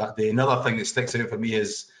performance that day. Another thing that sticks out for me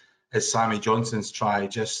is Sammy Johnson's try.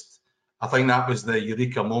 I think that was the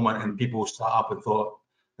eureka moment, and people sat up and thought,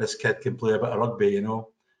 this kid can play a bit of rugby, you know,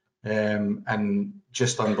 and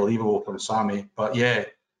just unbelievable from Sammy. But yeah,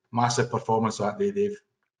 massive performance that day, Dave.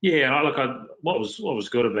 Yeah, look, what was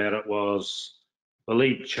good about it was the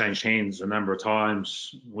league changed hands a number of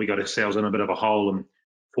times. We got ourselves in a bit of a hole and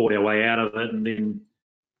fought our way out of it, and then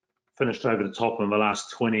finished over the top in the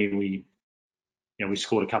last 20. We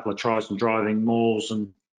scored a couple of tries from driving mauls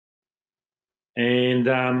and then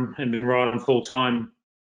right on full time.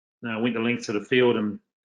 Went the length of the field, and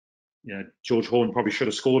George Horn probably should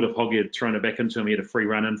have scored if Hoggy had thrown it back into him. He had a free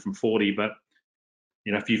run in from 40, but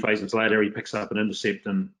a few phases later he picks up an intercept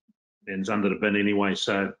and ends under the bin anyway.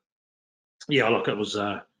 So yeah, look, it was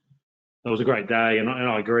a great day, and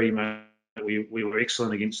I agree, mate. We were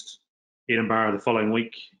excellent against Edinburgh the following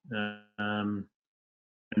week, and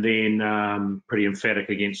then pretty emphatic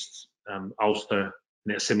against Ulster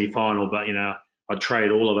in that semi-final. But I'd trade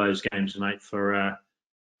all of those games, mate, for a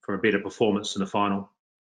better performance in the final.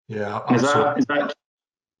 Yeah,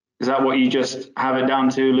 is that what you just have it down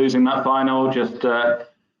to, losing that final, just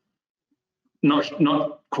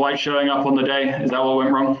not quite showing up on the day? Is that what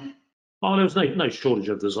went wrong? Oh, there was no shortage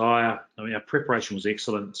of desire. I mean, our preparation was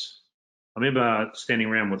excellent. I remember standing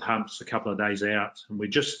around with Humps a couple of days out, and we're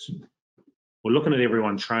looking at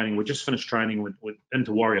everyone training. We just finished training with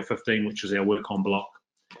into Warrior 15, which is our work on block.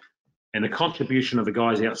 And the contribution of the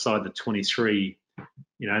guys outside the 23,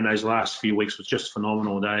 in those last few weeks was just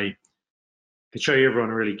phenomenal. They could show you everyone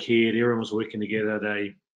really cared. Everyone was working together.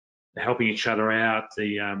 They're helping each other out.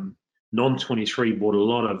 The non-23 brought a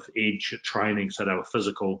lot of edge at training, so they were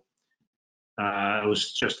physical. It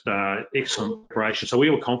was just excellent preparation. So we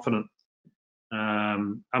were confident.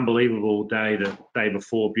 Unbelievable day the day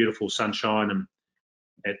before, beautiful sunshine and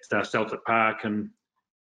at Celtic Park, and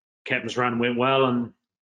captain's run went well, and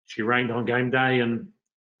she rained on game day, and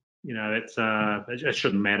it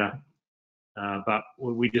shouldn't matter. But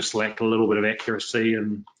we just lacked a little bit of accuracy,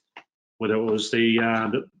 and whether it was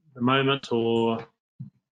the moment or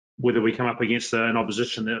whether we come up against an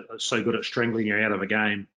opposition that is so good at strangling you out of a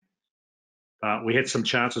game. But we had some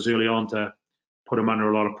chances early on to put them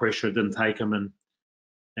under a lot of pressure. It didn't take them,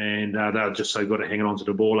 and they were just so good at hanging on to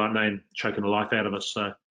the ball, aren't they, and choking the life out of us.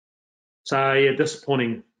 So yeah,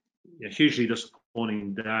 disappointing, hugely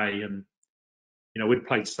disappointing day. And we'd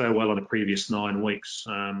played so well in the previous 9 weeks,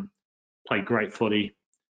 played great footy,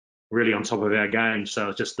 really on top of our game. So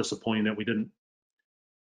it's just disappointing that we didn't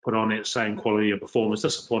put on that same quality of performance.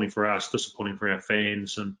 Disappointing for us, disappointing for our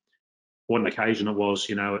fans, and what an occasion it was,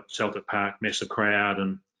 at Celtic Park, massive crowd,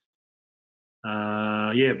 and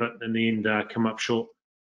but in the end, come up short.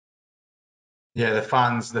 Yeah, the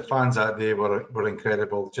fans that day were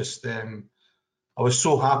incredible. Just I was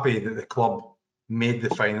so happy that the club made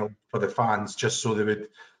the final for the fans, just so they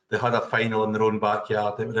had a final in their own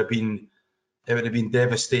backyard. It would have been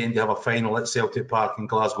devastating to have a final at Celtic Park in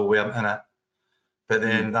Glasgow. We weren't in it, but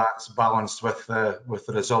then that's balanced with the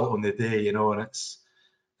result on the day, and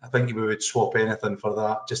I think we would swap anything for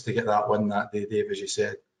that, just to get that win that day, Dave, as you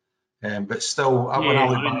said. But still, when I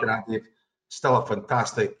look back at that, Dave, still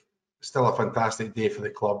a fantastic day for the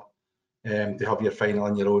club, to have your final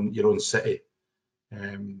in your own city.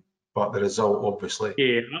 But the result, obviously.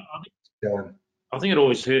 Yeah, I think it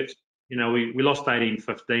always hurts. We lost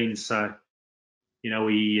 18-15, so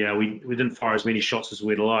we didn't fire as many shots as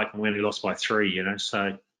we'd like, and we only lost by 3.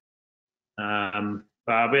 So.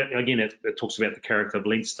 But again, it talks about the character of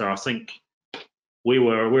Leinster. I think we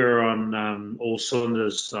were on all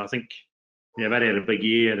cylinders. I think they had a big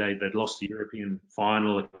year. They'd lost the European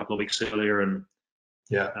final a couple of weeks earlier, and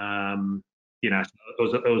it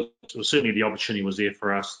was certainly the opportunity was there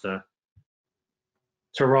for us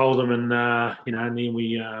to roll them, and and then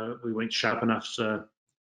we weren't sharp enough. So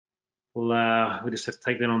we just have to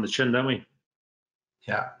take that on the chin, don't we?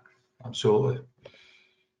 Yeah, absolutely.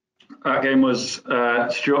 That game was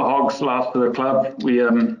Stuart Hogg's last for the club. We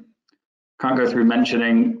can't go through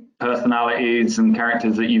mentioning personalities and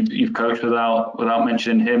characters that you've coached without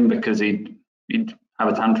mentioning him, because he'd have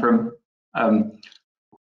a tantrum.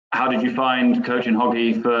 How did you find coaching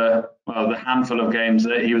Hoggy for the handful of games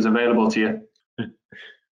that he was available to you?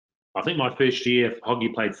 I think my first year,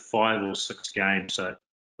 Hoggy played 5 or 6 games,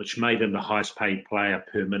 which made him the highest paid player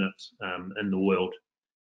per minute in the world.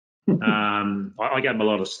 I gave him a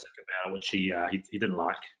lot of stick about it, which he didn't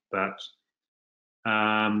like, but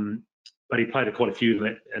he played quite a few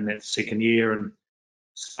in that second year, and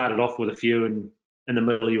started off with a few, and in the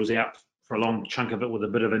middle he was out for a long chunk of it with a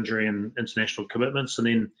bit of injury and international commitments, and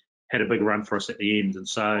then had a big run for us at the end. And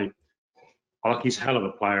so he's a hell of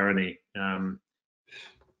a player, and he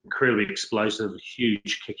incredibly explosive,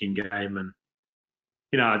 huge kicking game, and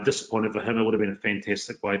disappointed for him. It would have been a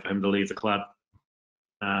fantastic way for him to leave the club.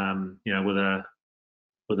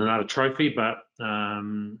 With another trophy, but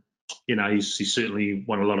he's certainly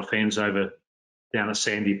won a lot of fans over down at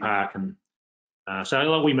Sandy Park, and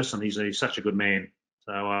so we miss him. He's such a good man.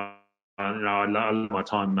 So I love my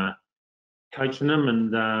time coaching him,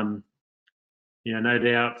 and no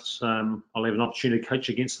doubt I'll have an opportunity to coach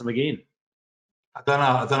against him again. I done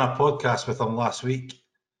a podcast with him last week,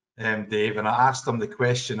 Dave, and I asked him the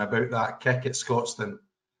question about that kick at Scotstoun.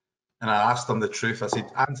 And I asked him the truth. I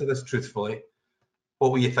said, answer this truthfully.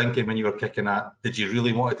 What were you thinking when you were kicking that? Did you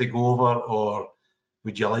really want it to go over, or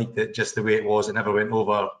would you like it just the way it was? It never went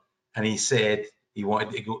over. And he said he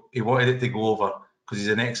wanted it to go over because he's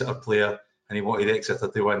an Exeter player, and he wanted Exeter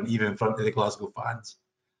to win, even in front of the Glasgow fans.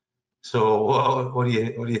 So what do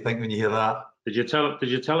you think when you hear that? Did you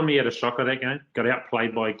tell him he had a shocker that game? Got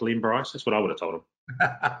outplayed by Glenn Bryce? That's what I would have told him.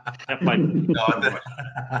 Outplayed. No,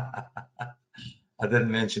 I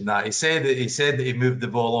didn't mention that. He said that he moved the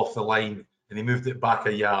ball off the line and he moved it back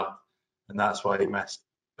a yard, and that's why he missed.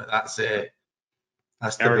 But that's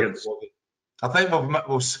arrogance. I think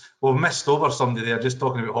we've missed over somebody there. Just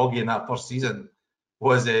talking about Hoggy in that first season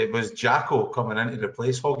was Jacko coming in to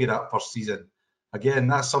replace Hoggy that first season. Again,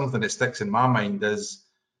 that's something that sticks in my mind, is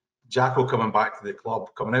Jacko coming back to the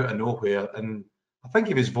club, coming out of nowhere, and I think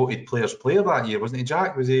he was voted Players' Player that year, wasn't he,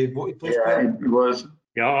 Jack? Was he voted Players' Player? Yeah, he was.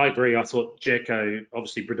 Yeah, I agree. I thought Jacko,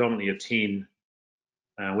 obviously predominantly a 10.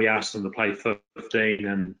 We asked him to play 15,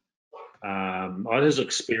 and his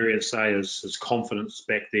experience, his confidence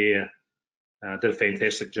back there, did a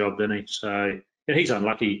fantastic job, didn't he? So he's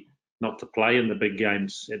unlucky not to play in the big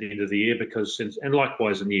games at the end of the year and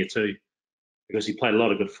likewise in year 2, because he played a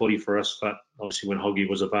lot of good footy for us. But obviously, when Hoggy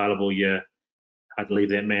was available, I'd leave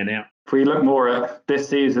that man out. If we look more at this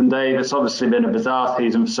season, Dave, it's obviously been a bizarre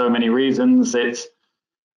season for so many reasons. It's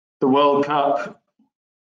the World Cup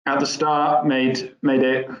at the start made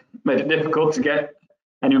it difficult to get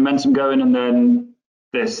any momentum going, and then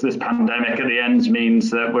this pandemic at the end means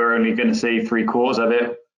that we're only going to see 3/4 of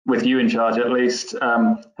it, with you in charge at least.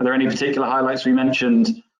 Are there any particular highlights? We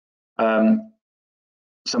mentioned some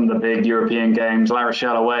of the big European games. La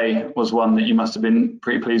Rochelle away was one that you must have been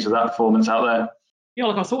pretty pleased with that performance out there. Yeah,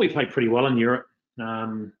 look, I thought we played pretty well in Europe.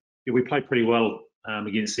 We played pretty well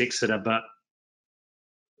against Exeter, but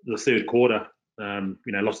the third quarter,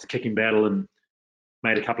 lost the kicking battle and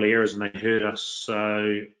made a couple of errors, and they hurt us.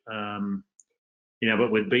 So,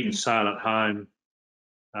 but we'd beaten Sale at home.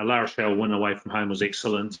 La Rochelle win away from home was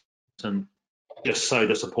excellent, and just so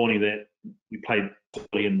disappointing that we played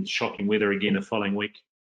poorly in shocking weather again the following week.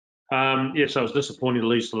 So I was disappointed to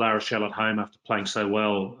lose to La Rochelle at home after playing so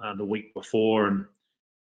well the week before, and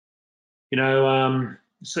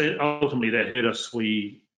so ultimately that hurt us.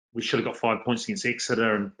 We should have got 5 points against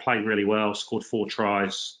Exeter and played really well, scored 4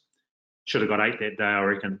 tries. Should have got 8 that day, I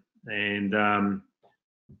reckon. And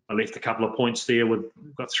I left a couple of points there.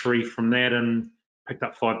 Got 3 from that and picked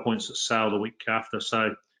up 5 points at Sale the week after.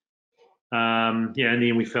 So, and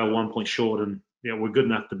then we fell 1 point short, and we're good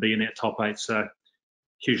enough to be in that top 8. So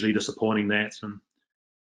hugely disappointing that.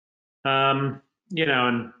 And,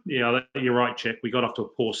 you're right, Jack. We got off to a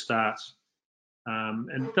poor start.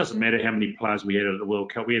 And it doesn't matter how many players we had at the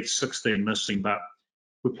World Cup. We had 16 missing, but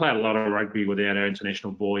we played a lot of rugby without our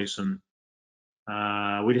international boys, and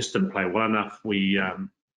we just didn't play well enough. We,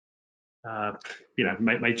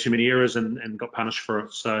 made too many errors and got punished for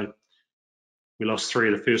it. So we lost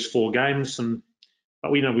 3 of the first 4 games,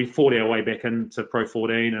 but we fought our way back into Pro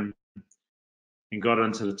 14 and got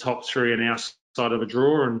into the top 3 on our side of a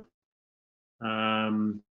draw, and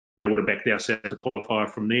we would have backed ourselves to qualify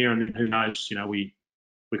from there. And who knows? We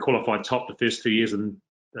qualified top the first 2 years, and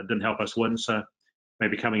that didn't help us win. So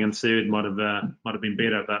maybe coming in third might have been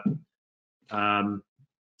better. But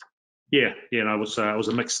it was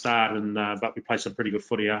a mixed start, but we played some pretty good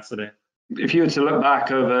footy after that. If you were to look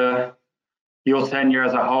back over your tenure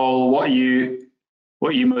as a whole, what are you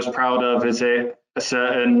most proud of? Is it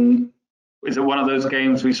one of those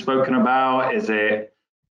games we've spoken about? Is it,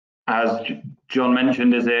 as John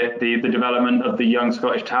mentioned, is it the development of the young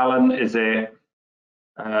Scottish talent? Is it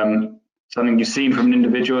something you've seen from an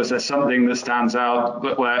individual? Is there something that stands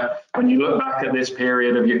out where, when you look back at this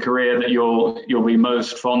period of your career, that you'll be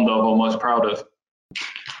most fond of or most proud of?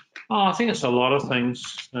 Oh, I think it's a lot of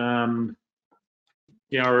things. I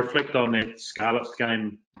reflect on that Scarlets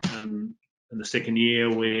game in the second year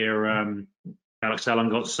where Alex Allen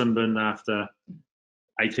got sin bin after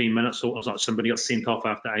 18 minutes, or somebody got sent off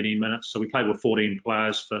after 18 minutes. So we played with 14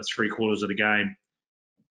 players for 3/4 of the game.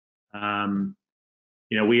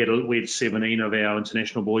 We had 17 of our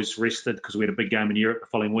international boys rested because we had a big game in Europe the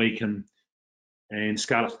following week, and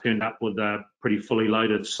Scarlets turned up with a pretty fully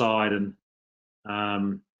loaded side, and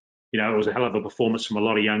it was a hell of a performance from a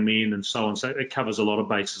lot of young men and so on. So it covers a lot of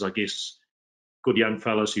bases, I guess. Good young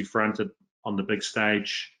fellas who fronted on the big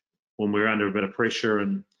stage when we were under a bit of pressure,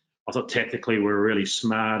 and I thought tactically we were really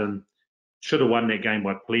smart and should have won that game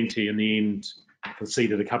by plenty. In the end,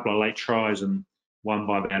 conceded a couple of late tries and won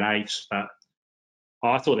by about 8. But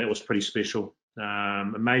I thought that was pretty special.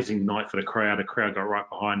 Amazing night for the crowd. The crowd got right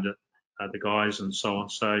behind it, the guys and so on.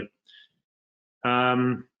 So, but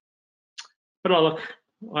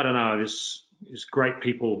I don't know. There's great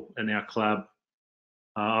people in our club.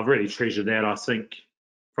 I've really treasured that. I think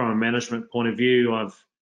from a management point of view, I've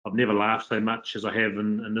never laughed so much as I have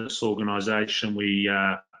in this organisation. We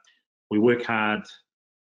work hard.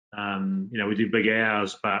 We do big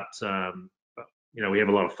hours, but we have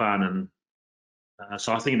a lot of fun, and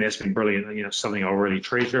so I think that's been brilliant. Something I'll really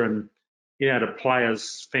treasure. And the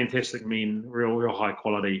players, fantastic men, real high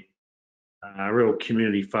quality, real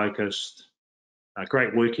community focused,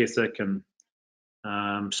 great work ethic, and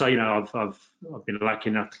so I've been lucky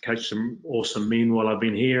enough to coach some awesome men while I've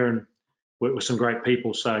been here and work with some great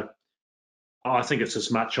people. So I think it's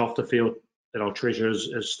as much off the field that I'll treasure as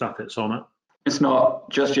stuff that's on it. It's not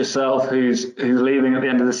just yourself who's leaving at the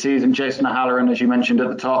end of the season. Jason O'Halloran, as you mentioned at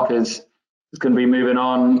the top, is is going to be moving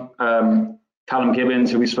on. Callum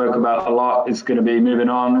Gibbons, who we spoke about a lot, is going to be moving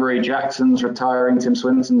on. Ray Jackson's retiring. Tim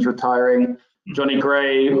Swinson's retiring. Johnny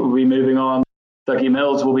Gray will be moving on. Dougie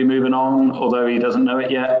Mills will be moving on, although he doesn't know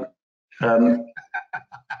it yet.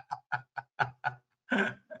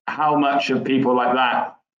 How much have people like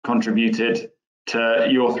that contributed to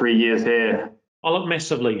your 3 years here? Oh, look,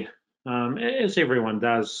 massively. As everyone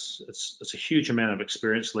does, it's a huge amount of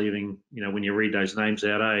experience leaving, when you read those names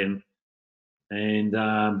out,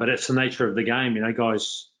 but it's the nature of the game,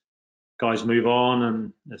 guys move on,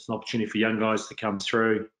 and it's an opportunity for young guys to come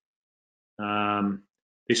through.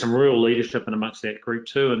 There's some real leadership in amongst that group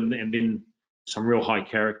too, and then some real high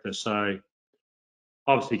character. So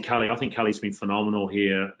obviously I think Cully's been phenomenal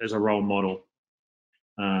here as a role model.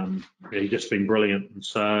 He's just been brilliant, and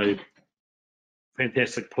so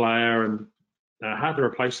fantastic player, and hard to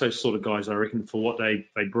replace those sort of guys, I reckon, for what they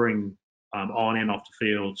bring on and off the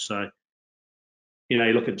field. So you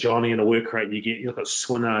look at Johnny and the work rate you look at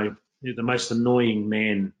Swino, the most annoying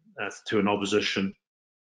man to an opposition.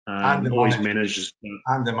 And always manages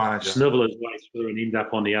to snivel his way through and end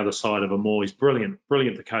up on the other side of a maul. He's brilliant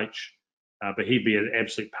to coach, but he'd be an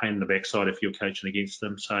absolute pain in the backside if you're coaching against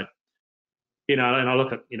him. So, and I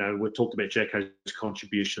look at, we've talked about Jacko's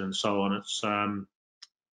contribution and so on. It's,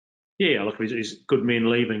 look, he's good men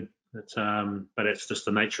leaving, but it's just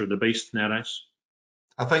the nature of the beast nowadays.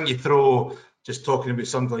 I think just talking about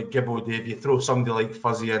somebody like Gibbo, Dave, you throw somebody like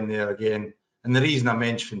Fuzzy in there again. And the reason I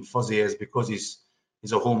mentioned Fuzzy is because he's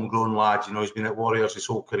a homegrown lad, he's been at Warriors his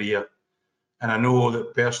whole career. And I know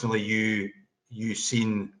that personally you've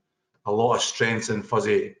seen a lot of strengths in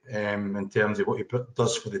Fuzzy in terms of what he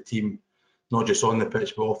does for the team, not just on the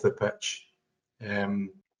pitch, but off the pitch.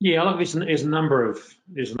 Look, there's a number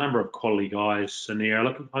of quality guys in there.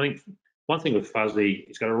 Look, I think one thing with Fuzzy,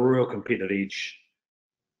 he's got a real competitive edge.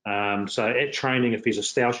 So at training, if there's a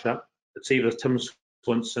stoush up, it's either Tim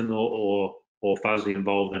Swinson or Fuzzy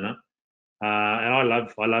involved in it. And I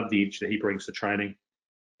love the edge that he brings to training.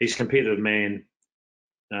 He's a competitive man.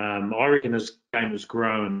 I reckon his game has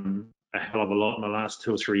grown a hell of a lot in the last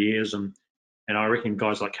 2 or 3 years, and I reckon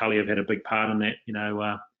guys like Cully have had a big part in that.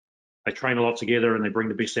 They train a lot together and they bring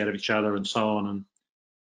the best out of each other and so on. And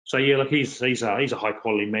so look, he's a high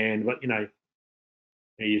quality man. But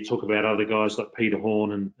you talk about other guys like Peter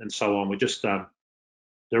Horn and so on. We just there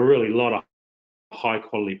are really a lot of high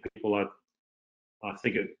quality people. I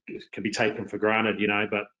think it can be taken for granted,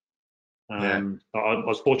 but I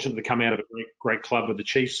was fortunate to come out of a great club with the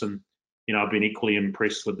Chiefs, and I've been equally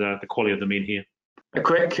impressed with the quality of the men here. A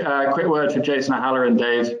quick word for Jason O'Halloran,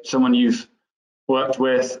 Dave, someone you've worked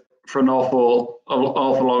with for an awful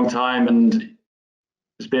long time, and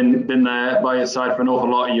has been there by your side for an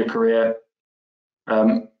awful lot of your career.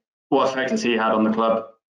 What effect has he had on the club?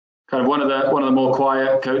 Kind of one of the more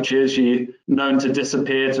quiet coaches, known to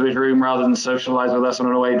disappear to his room rather than socialise with us on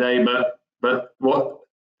an away day. But what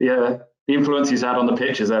the influence he's had on the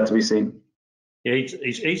pitch is there to be seen. Yeah,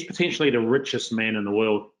 he's potentially the richest man in the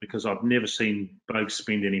world, because I've never seen Bogue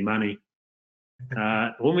spend any money.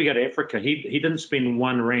 When we go to Africa, he didn't spend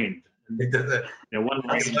 £1. He did it. He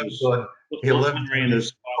lived on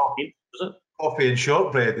coffee and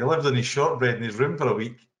shortbread. He lived on his shortbread in his room for a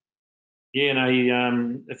week. Yeah,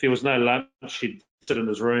 if there was no lunch, he'd sit in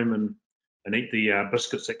his room and eat the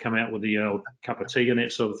biscuits that come out with the old cup of tea and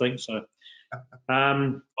that sort of thing. So,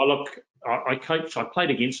 I played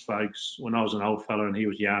against Bogues when I was an old fella and he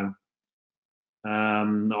was young.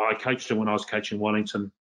 I coached him when I was coaching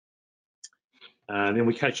Wellington. Then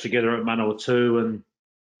we coached together at Manawatu, and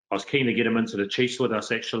I was keen to get him into the Chiefs with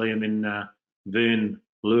us actually, and then Vern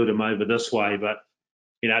lured him over this way, but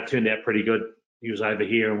it turned out pretty good. He was over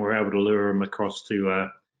here, and we were able to lure him across to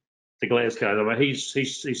Glasgow. But he's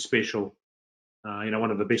special.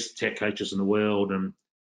 One of the best attack coaches in the world, and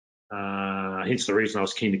hence the reason I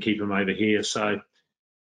was keen to keep him over here. So,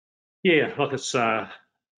 look, it's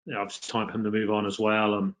it's time for him to move on as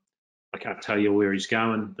well. I can't tell you where he's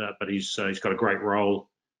going, but he's got a great role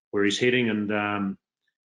where he's heading, and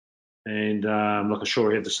look, I'm sure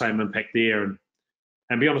he'll have the same impact there.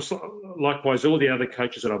 And be honest, likewise, all the other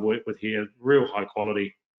coaches that I've worked with here, real high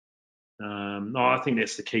quality. I think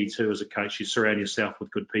that's the key too as a coach. You surround yourself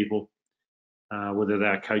with good people, whether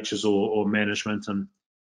they're coaches or management, and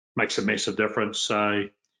makes a massive difference. So,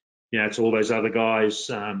 it's all those other guys,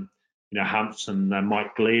 Humps and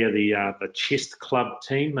Mike Blair, the chest club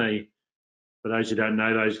team. For those who don't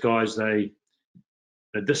know those guys, they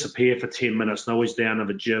disappear for 10 minutes and always down in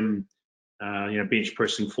the gym, bench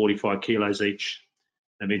pressing 45 kilos each,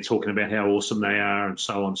 and then talking about how awesome they are and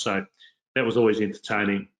so on. So that was always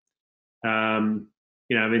entertaining.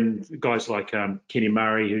 I mean, guys like Kenny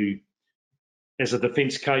Murray, who, as a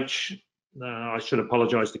defence coach, I should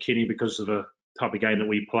apologise to Kenny because of the type of game that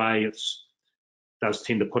we play. It does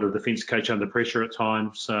tend to put a defence coach under pressure at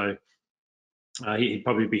times. So he'd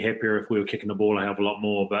probably be happier if we were kicking the ball a hell of a lot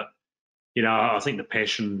more. But, I think the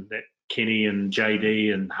passion that Kenny and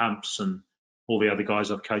JD and Humps and all the other guys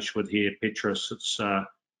I've coached with here, Petrus, it's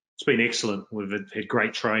been excellent. We've had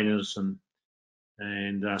great trainers and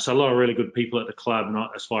so a lot of really good people at the club. And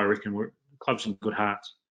that's why I reckon the club's in good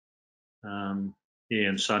hearts. And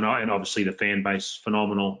obviously the fan base,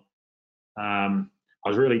 phenomenal. I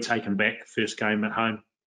was really taken back first game at home.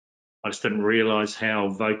 I just didn't realise how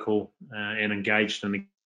vocal and engaged in the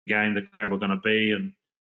game the crowd were going to be, and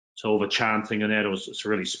so all the chanting and that, it's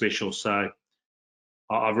really special. So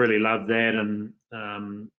I really loved that, and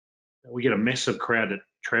we get a massive crowd that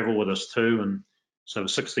travel with us too, and so the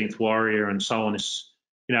 16th Warrior and so on is,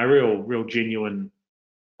 real genuine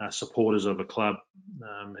supporters of the club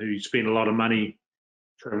who spend a lot of money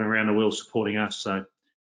traveling around the world supporting us.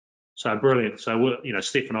 So brilliant. So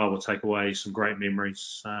Steph and I will take away some great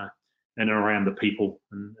memories in and around the people,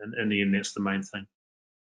 and in the end, that's the main thing.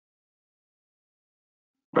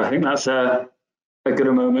 I think that's a good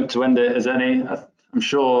moment to end it as any. I'm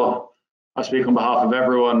sure I speak on behalf of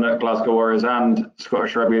everyone at Glasgow Warriors and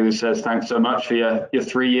Scottish Rugby who says thanks so much for your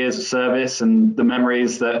 3 years of service and the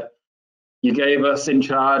memories that you gave us in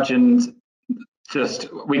charge. And just,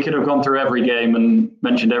 we could have gone through every game and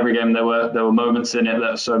mentioned every game. There were moments in it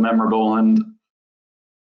that are so memorable, and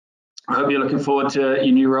I hope you're looking forward to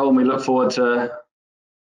your new role, and we look forward to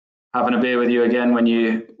having a beer with you again when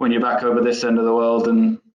you're back over this end of the world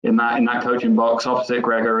and in that coaching box opposite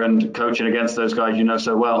Gregor and coaching against those guys you know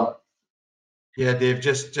so well. Yeah, Dave,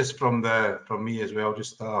 just from me as well,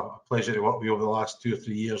 just a pleasure to work with you over the last 2 or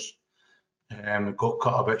 3 years. Got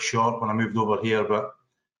cut a bit short when I moved over here, but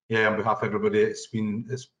yeah, on behalf of everybody,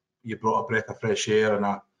 you brought a breath of fresh air and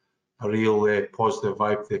a real positive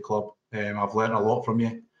vibe to the club. I've learned a lot from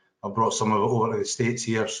you. I've brought some of it over to the States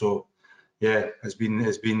here, so yeah, it's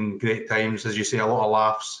been great times. As you say, a lot of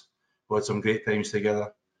laughs. We had some great times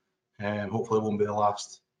together, and hopefully it won't be the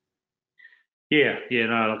last. Yeah,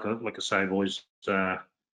 no, like I say, boys,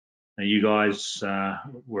 you guys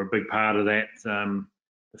were a big part of that,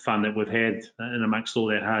 the fun that we've had in amongst all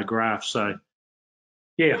that hard graft. So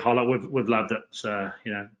yeah, we've loved it. So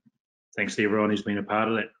thanks to everyone who's been a part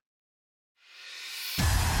of that.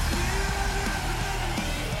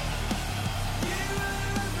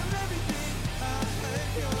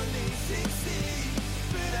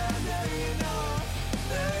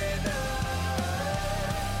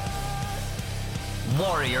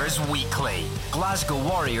 Warriors Weekly, Glasgow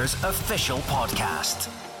Warriors official podcast.